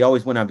kid, we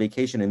always went on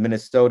vacation in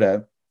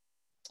Minnesota.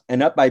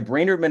 And up by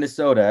Brainerd,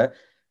 Minnesota,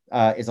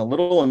 is a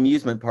little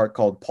amusement park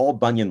called Paul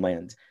Bunyan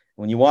Land.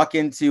 When you walk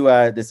into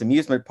this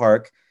amusement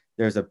park,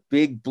 there's a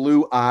big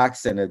blue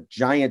ox and a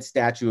giant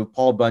statue of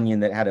Paul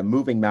Bunyan that had a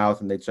moving mouth,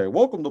 and they'd say,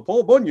 "Welcome to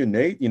Paul Bunyan,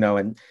 Nate,"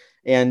 and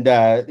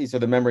these are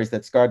the memories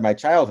that scarred my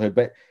childhood.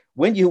 But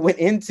when you went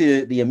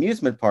into the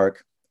amusement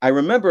park, I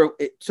remember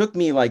it took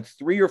me like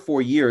 3 or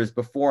 4 years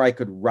before I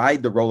could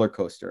ride the roller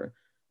coaster,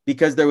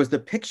 because there was the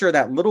picture of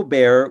that little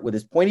bear with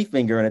his pointy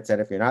finger, and it said,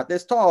 "If you're not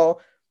this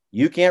tall,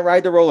 you can't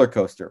ride the roller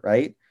coaster,"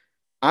 right?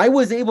 I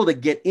was able to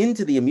get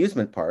into the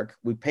amusement park.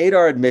 We paid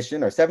our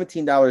admission, our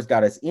 $17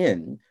 got us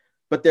in,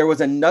 but there was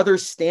another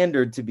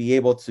standard to be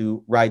able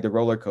to ride the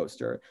roller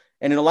coaster.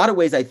 And in a lot of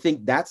ways, I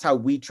think that's how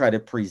we try to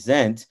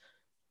present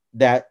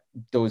that,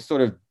 those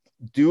sort of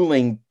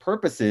dueling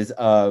purposes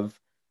of,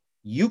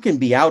 you can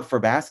be out for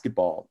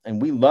basketball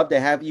and we love to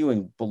have you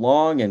and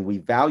belong and we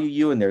value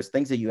you and there's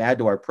things that you add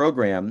to our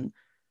program,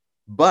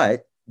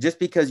 but just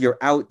because you're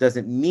out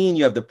doesn't mean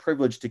you have the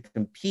privilege to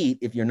compete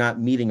if you're not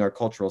meeting our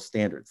cultural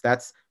standards.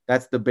 That's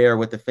the bear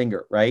with the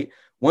finger, right?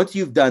 Once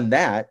you've done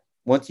that,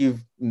 once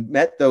you've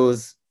met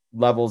those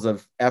levels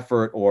of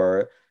effort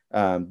or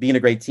being a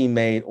great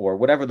teammate or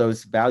whatever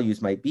those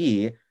values might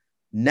be,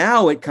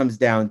 now it comes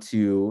down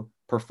to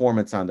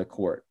performance on the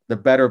court. The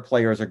better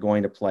players are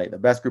going to play. The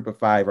best group of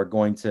 5 are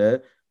going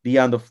to be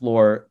on the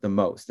floor the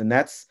most. And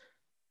that's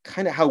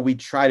kind of how we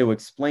try to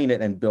explain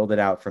it and build it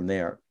out from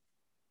there.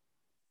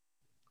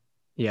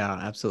 Yeah,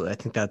 absolutely. I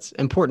think that's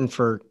important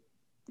for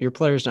your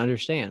players to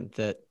understand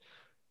that,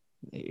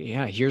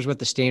 yeah, here's what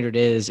the standard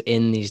is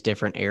in these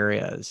different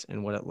areas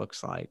and what it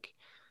looks like.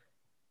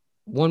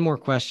 One more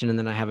question, and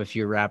then I have a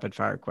few rapid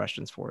fire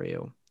questions for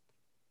you.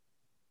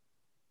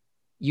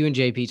 You and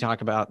JP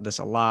talk about this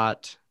a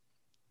lot,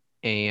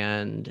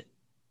 and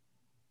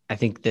I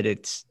think that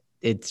it's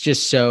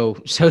just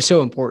so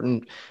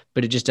important,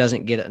 but it just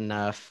doesn't get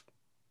enough,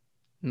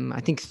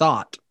 I think,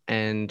 thought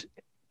and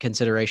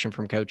consideration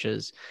from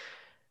coaches.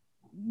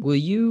 Will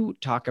you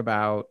talk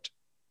about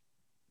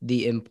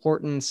the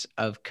importance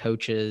of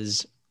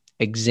coaches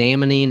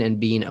examining and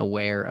being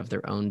aware of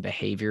their own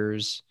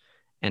behaviors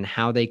and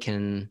how they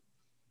can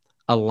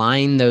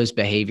align those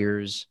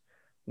behaviors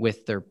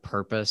with their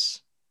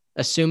purpose,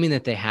 assuming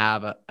that they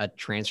have a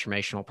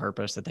transformational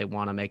purpose, that they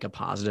want to make a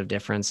positive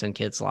difference in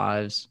kids'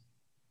 lives?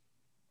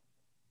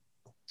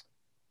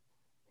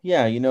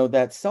 Yeah,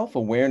 that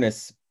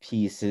self-awareness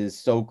piece is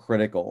so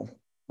critical,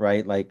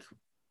 right? Like,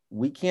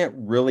 we can't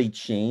really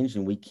change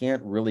and we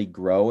can't really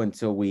grow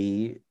until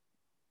we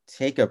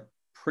take a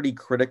pretty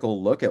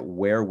critical look at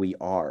where we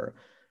are.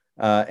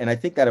 And I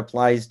think that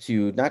applies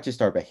to not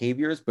just our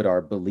behaviors, but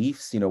our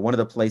beliefs. One of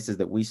the places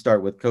that we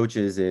start with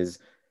coaches is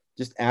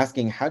just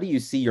asking, how do you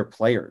see your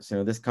players?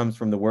 This comes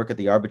from the work at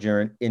the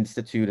Arbiter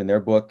Institute and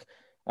their book,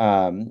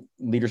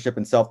 Leadership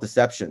and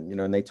Self-Deception,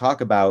 and they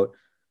talk about,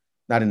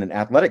 not in an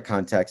athletic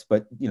context,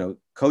 but,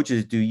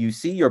 coaches, do you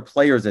see your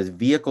players as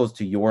vehicles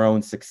to your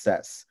own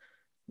success?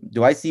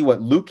 Do I see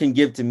what Luke can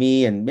give to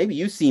me? And maybe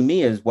you see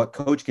me as what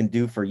coach can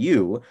do for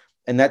you.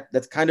 And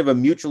that's kind of a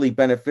mutually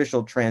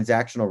beneficial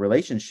transactional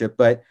relationship,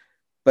 but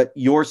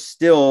you're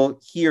still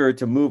here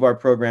to move our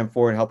program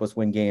forward, help us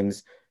win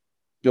games,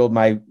 build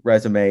my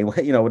resume,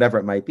 whatever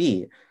it might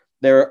be.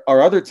 There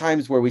are other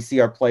times where we see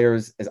our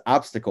players as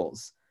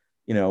obstacles.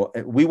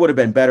 We would have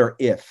been better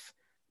if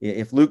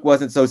Luke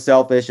wasn't so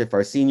selfish, if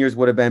our seniors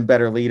would have been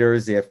better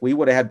leaders, if we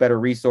would have had better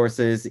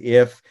resources,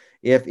 if,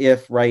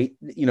 right,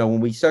 when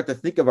we start to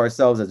think of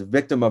ourselves as a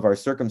victim of our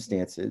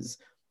circumstances,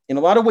 in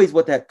a lot of ways,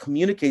 what that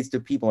communicates to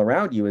people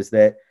around you is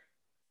that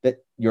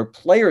that your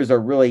players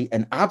are really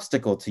an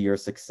obstacle to your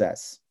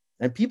success.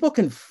 And people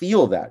can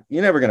feel that.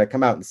 You're never going to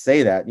come out and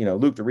say that,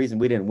 Luke, the reason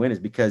we didn't win is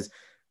because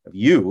of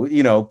you,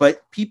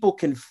 but people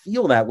can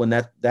feel that when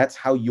that's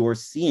how you're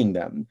seeing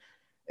them.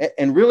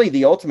 And really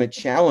the ultimate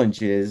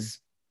challenge is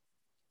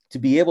to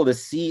be able to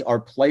see our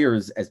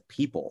players as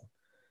people.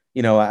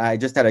 I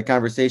just had a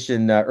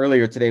conversation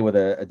earlier today with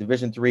a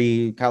Division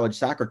III college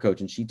soccer coach,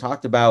 and she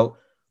talked about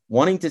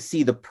wanting to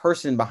see the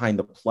person behind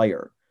the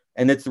player.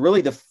 And it's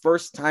really the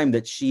first time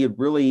that she had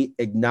really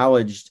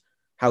acknowledged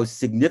how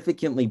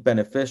significantly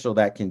beneficial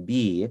that can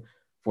be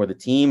for the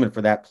team and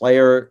for that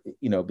player,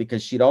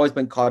 because she'd always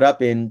been caught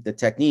up in the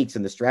techniques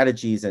and the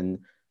strategies and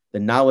the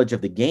knowledge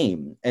of the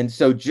game. And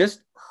so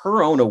just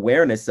her own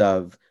awareness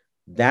of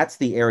that's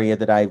the area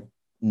that I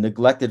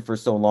neglected for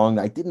so long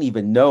that I didn't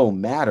even know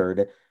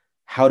mattered.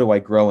 How do I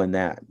grow in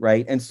that?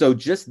 Right. And so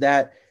just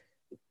that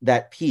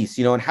piece,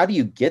 and how do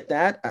you get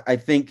that? I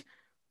think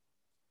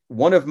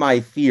one of my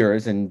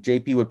fears, and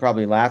JP would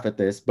probably laugh at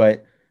this,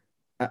 but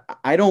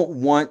I don't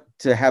want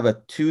to have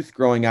a tooth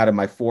growing out of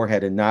my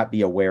forehead and not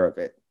be aware of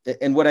it.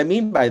 And what I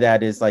mean by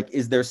that is, like,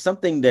 is there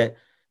something that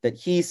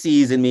he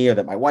sees in me, or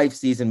that my wife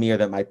sees in me, or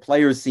that my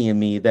players see in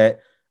me that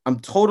I'm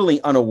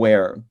totally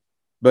unaware,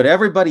 but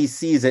everybody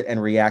sees it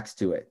and reacts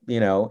to it,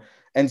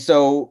 And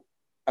so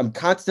I'm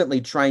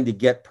constantly trying to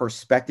get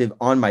perspective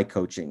on my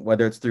coaching,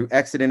 whether it's through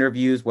exit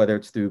interviews, whether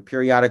it's through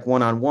periodic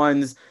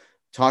one-on-ones,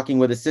 talking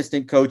with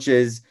assistant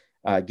coaches,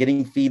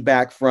 getting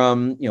feedback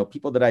from,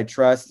 people that I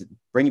trust,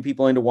 bringing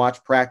people in to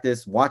watch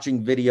practice,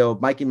 watching video,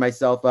 miking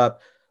myself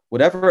up,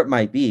 whatever it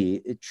might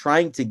be,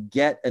 trying to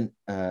get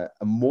a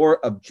more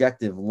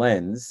objective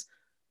lens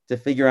to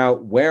figure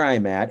out where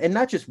I'm at, and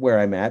not just where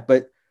I'm at,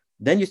 but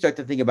then you start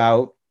to think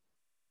about,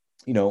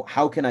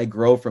 how can I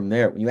grow from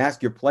there? When you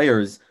ask your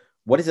players,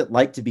 what is it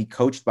like to be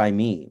coached by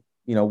me?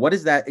 What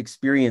does that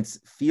experience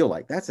feel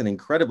like? That's an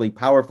incredibly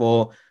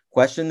powerful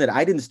question that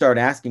I didn't start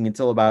asking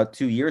until about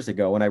 2 years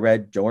ago when I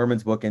read Joe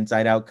Ehrmann's book,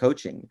 Inside Out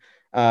Coaching.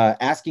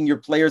 Asking your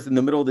players in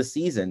the middle of the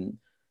season,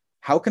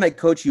 how can I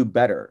coach you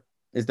better?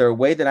 Is there a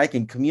way that I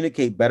can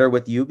communicate better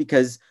with you?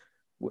 Because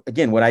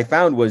again, what I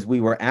found was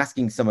we were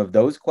asking some of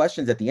those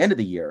questions at the end of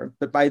the year,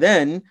 but by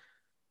then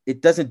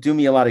it doesn't do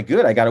me a lot of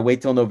good. I got to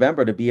wait till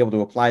November to be able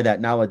to apply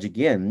that knowledge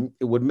again.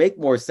 It would make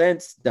more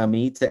sense,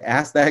 dummy, to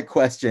ask that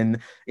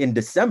question in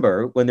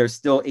December when there's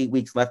still 8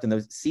 weeks left in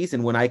the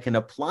season, when I can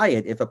apply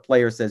it. If a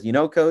player says,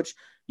 coach,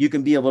 you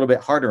can be a little bit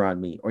harder on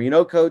me,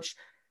 or, coach,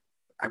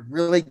 I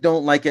really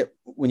don't like it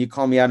when you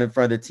call me out in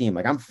front of the team.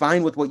 Like, I'm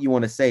fine with what you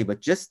want to say, but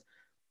just,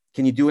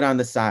 can you do it on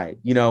the side?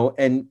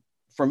 And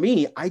for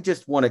me, I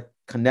just want to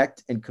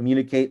connect and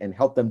communicate and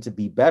help them to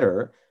be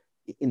better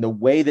in the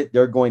way that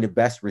they're going to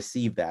best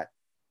receive that.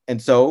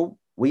 And so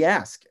we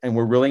ask, and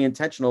we're really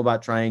intentional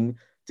about trying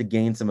to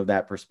gain some of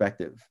that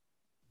perspective.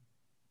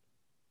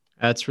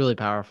 That's really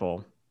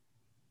powerful.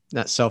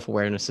 That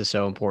self-awareness is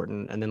so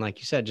important. And then, like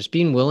you said, just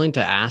being willing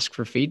to ask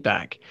for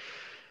feedback.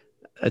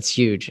 That's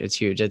huge. It's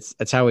huge.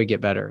 It's how we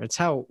get better. It's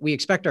how we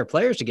expect our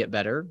players to get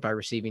better, by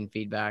receiving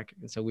feedback.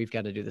 And so we've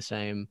got to do the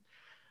same.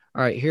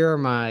 All right, here are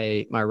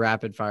my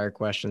rapid fire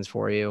questions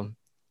for you.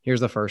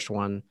 Here's the first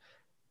one.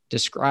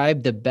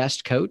 Describe the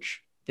best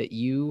coach that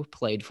you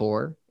played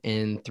for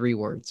in 3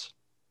 words.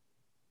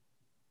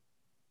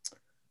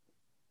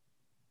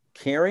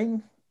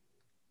 Caring,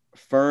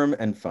 firm,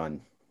 and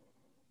fun.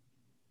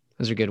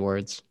 Those are good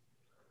words.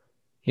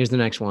 Here's the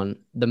next one.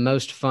 The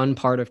most fun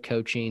part of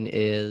coaching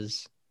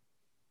is?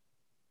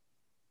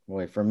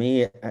 Boy, for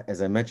me,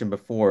 as I mentioned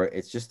before,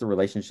 it's just the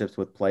relationships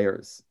with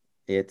players.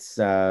 It's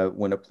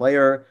when a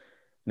player,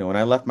 when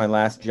I left my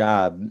last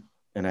job,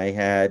 and I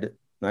had,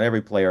 not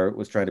every player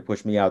was trying to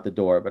push me out the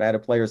door, but I had a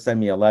player send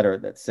me a letter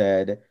that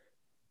said,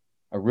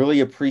 I really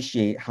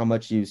appreciate how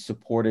much you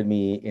supported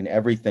me in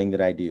everything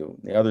that I do,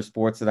 the other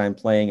sports that I'm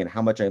playing, and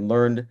how much I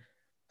learned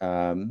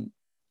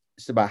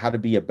just about how to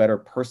be a better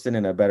person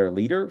and a better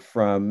leader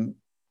from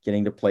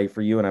getting to play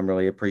for you. And I'm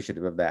really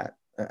appreciative of that.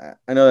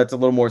 I know that's a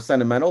little more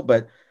sentimental,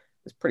 but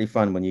it's pretty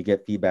fun when you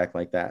get feedback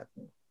like that.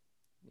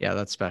 Yeah,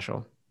 that's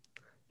special.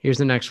 Here's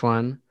the next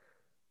one.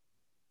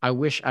 I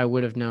wish I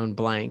would have known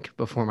blank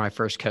before my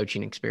first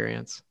coaching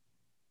experience.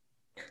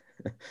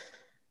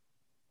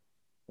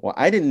 Well,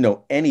 I didn't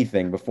know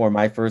anything before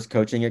my first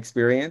coaching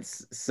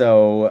experience.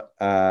 So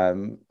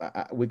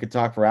we could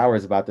talk for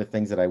hours about the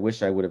things that I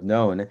wish I would have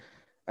known.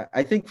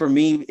 I think for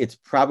me, it's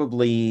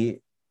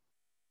probably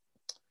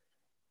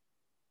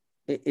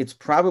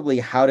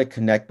how to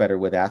connect better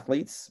with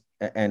athletes,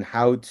 and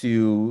how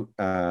to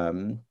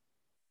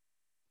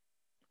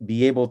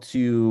be able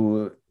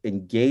to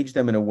engage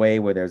them in a way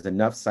where there's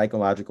enough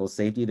psychological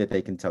safety that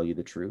they can tell you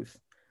the truth.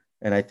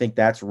 And I think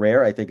that's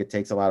rare. I think it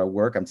takes a lot of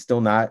work. I'm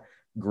still not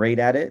great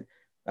at it.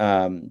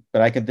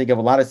 But I can think of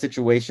a lot of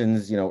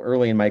situations,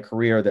 early in my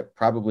career that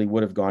probably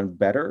would have gone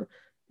better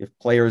if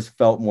players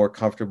felt more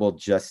comfortable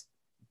just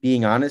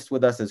being honest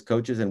with us as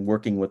coaches and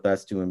working with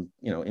us to,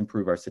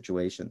 improve our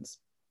situations.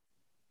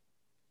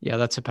 Yeah,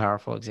 that's a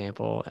powerful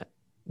example.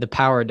 The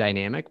power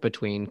dynamic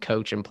between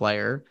coach and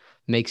player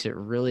makes it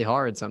really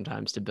hard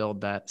sometimes to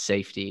build that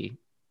safety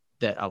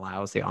that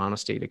allows the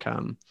honesty to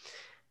come.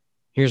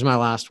 Here's my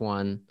last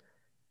one.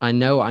 I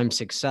know I'm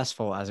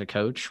successful as a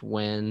coach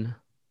when.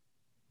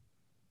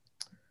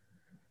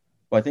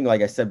 Well, I think,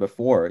 like I said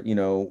before,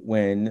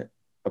 when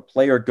a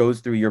player goes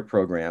through your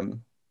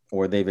program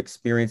or they've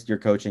experienced your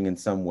coaching in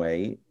some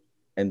way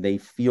and they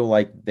feel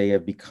like they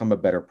have become a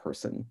better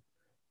person,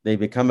 they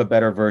become a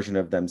better version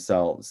of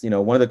themselves.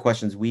 One of the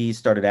questions we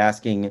started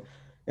asking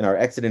in our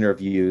exit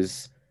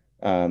interviews,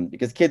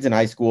 because kids in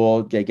high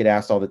school get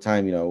asked all the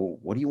time,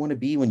 what do you want to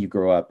be when you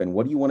grow up? And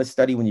what do you want to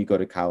study when you go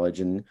to college?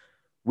 And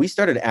we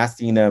started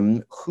asking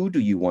them, who do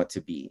you want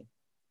to be?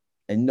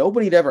 And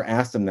nobody had ever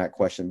asked them that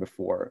question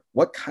before.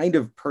 What kind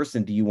of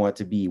person do you want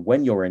to be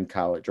when you're in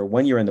college or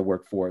when you're in the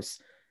workforce?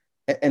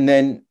 And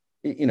then,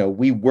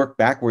 we work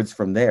backwards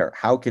from there.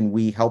 How can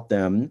we help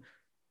them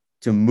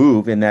to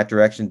move in that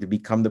direction to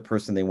become the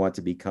person they want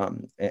to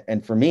become?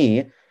 And for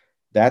me,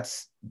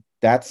 that's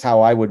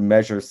how I would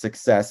measure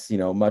success,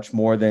 much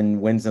more than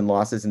wins and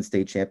losses and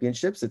state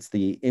championships. It's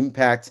the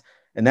impact.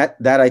 And that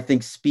I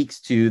think speaks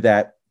to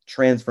that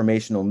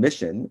transformational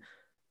mission.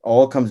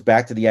 All comes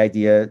back to the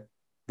idea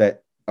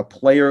that a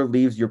player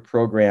leaves your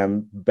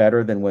program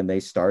better than when they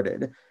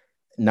started,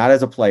 not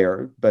as a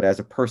player, but as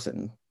a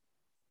person.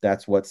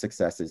 That's what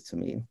success is to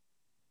me.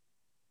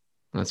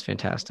 That's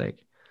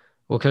fantastic.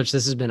 Well, Coach,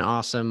 this has been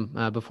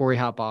awesome. Before we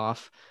hop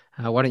off,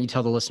 why don't you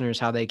tell the listeners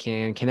how they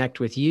can connect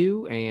with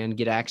you and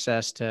get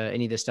access to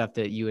any of the stuff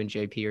that you and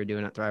JP are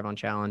doing at Thrive on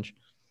Challenge?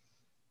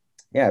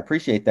 Yeah, I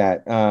appreciate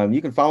that.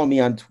 You can follow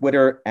me on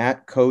Twitter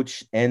at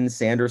Coach N.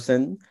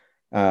 Sanderson.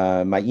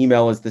 My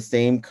email is the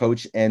same,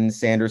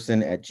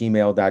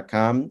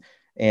 coachnsanderson@gmail.com.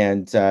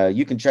 And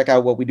you can check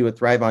out what we do at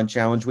Thrive on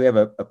Challenge. We have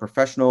a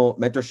professional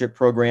mentorship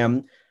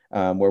program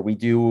where we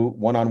do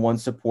one-on-one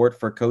support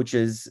for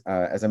coaches,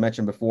 as I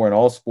mentioned before, in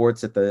all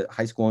sports at the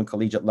high school and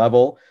collegiate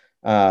level.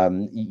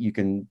 You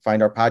can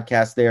find our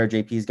podcast there.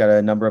 JP's got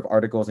a number of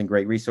articles and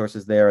great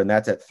resources there, and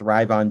that's at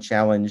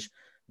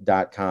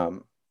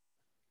thriveonchallenge.com.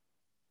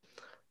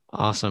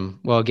 Awesome.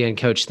 Well, again,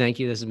 Coach, thank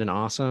you. This has been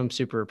awesome.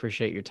 Super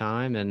appreciate your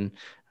time. And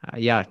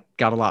yeah,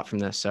 got a lot from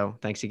this. So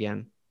thanks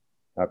again.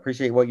 I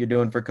appreciate what you're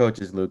doing for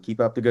coaches, Luke.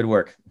 Keep up the good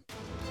work.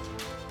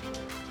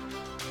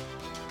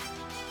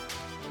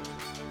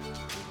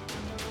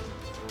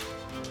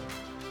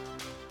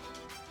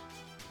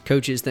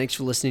 Coaches, thanks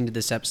for listening to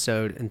this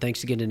episode. And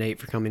thanks again to Nate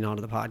for coming on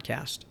to the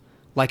podcast.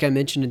 Like I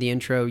mentioned in the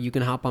intro, you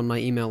can hop on my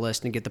email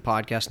list and get the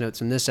podcast notes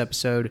from this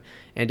episode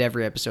and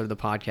every episode of the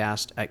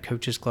podcast at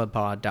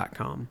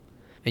coachesclubpod.com.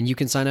 And you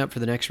can sign up for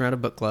the next round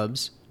of book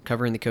clubs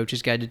covering the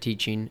Coach's Guide to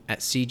Teaching at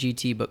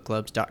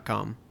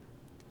cgtbookclubs.com.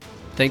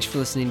 Thanks for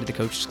listening to the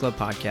Coaches Club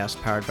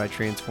podcast powered by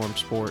Transform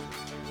Sport,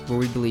 where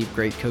we believe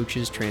great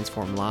coaches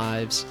transform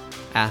lives,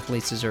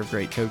 athletes deserve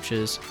great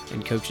coaches,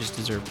 and coaches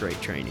deserve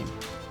great training.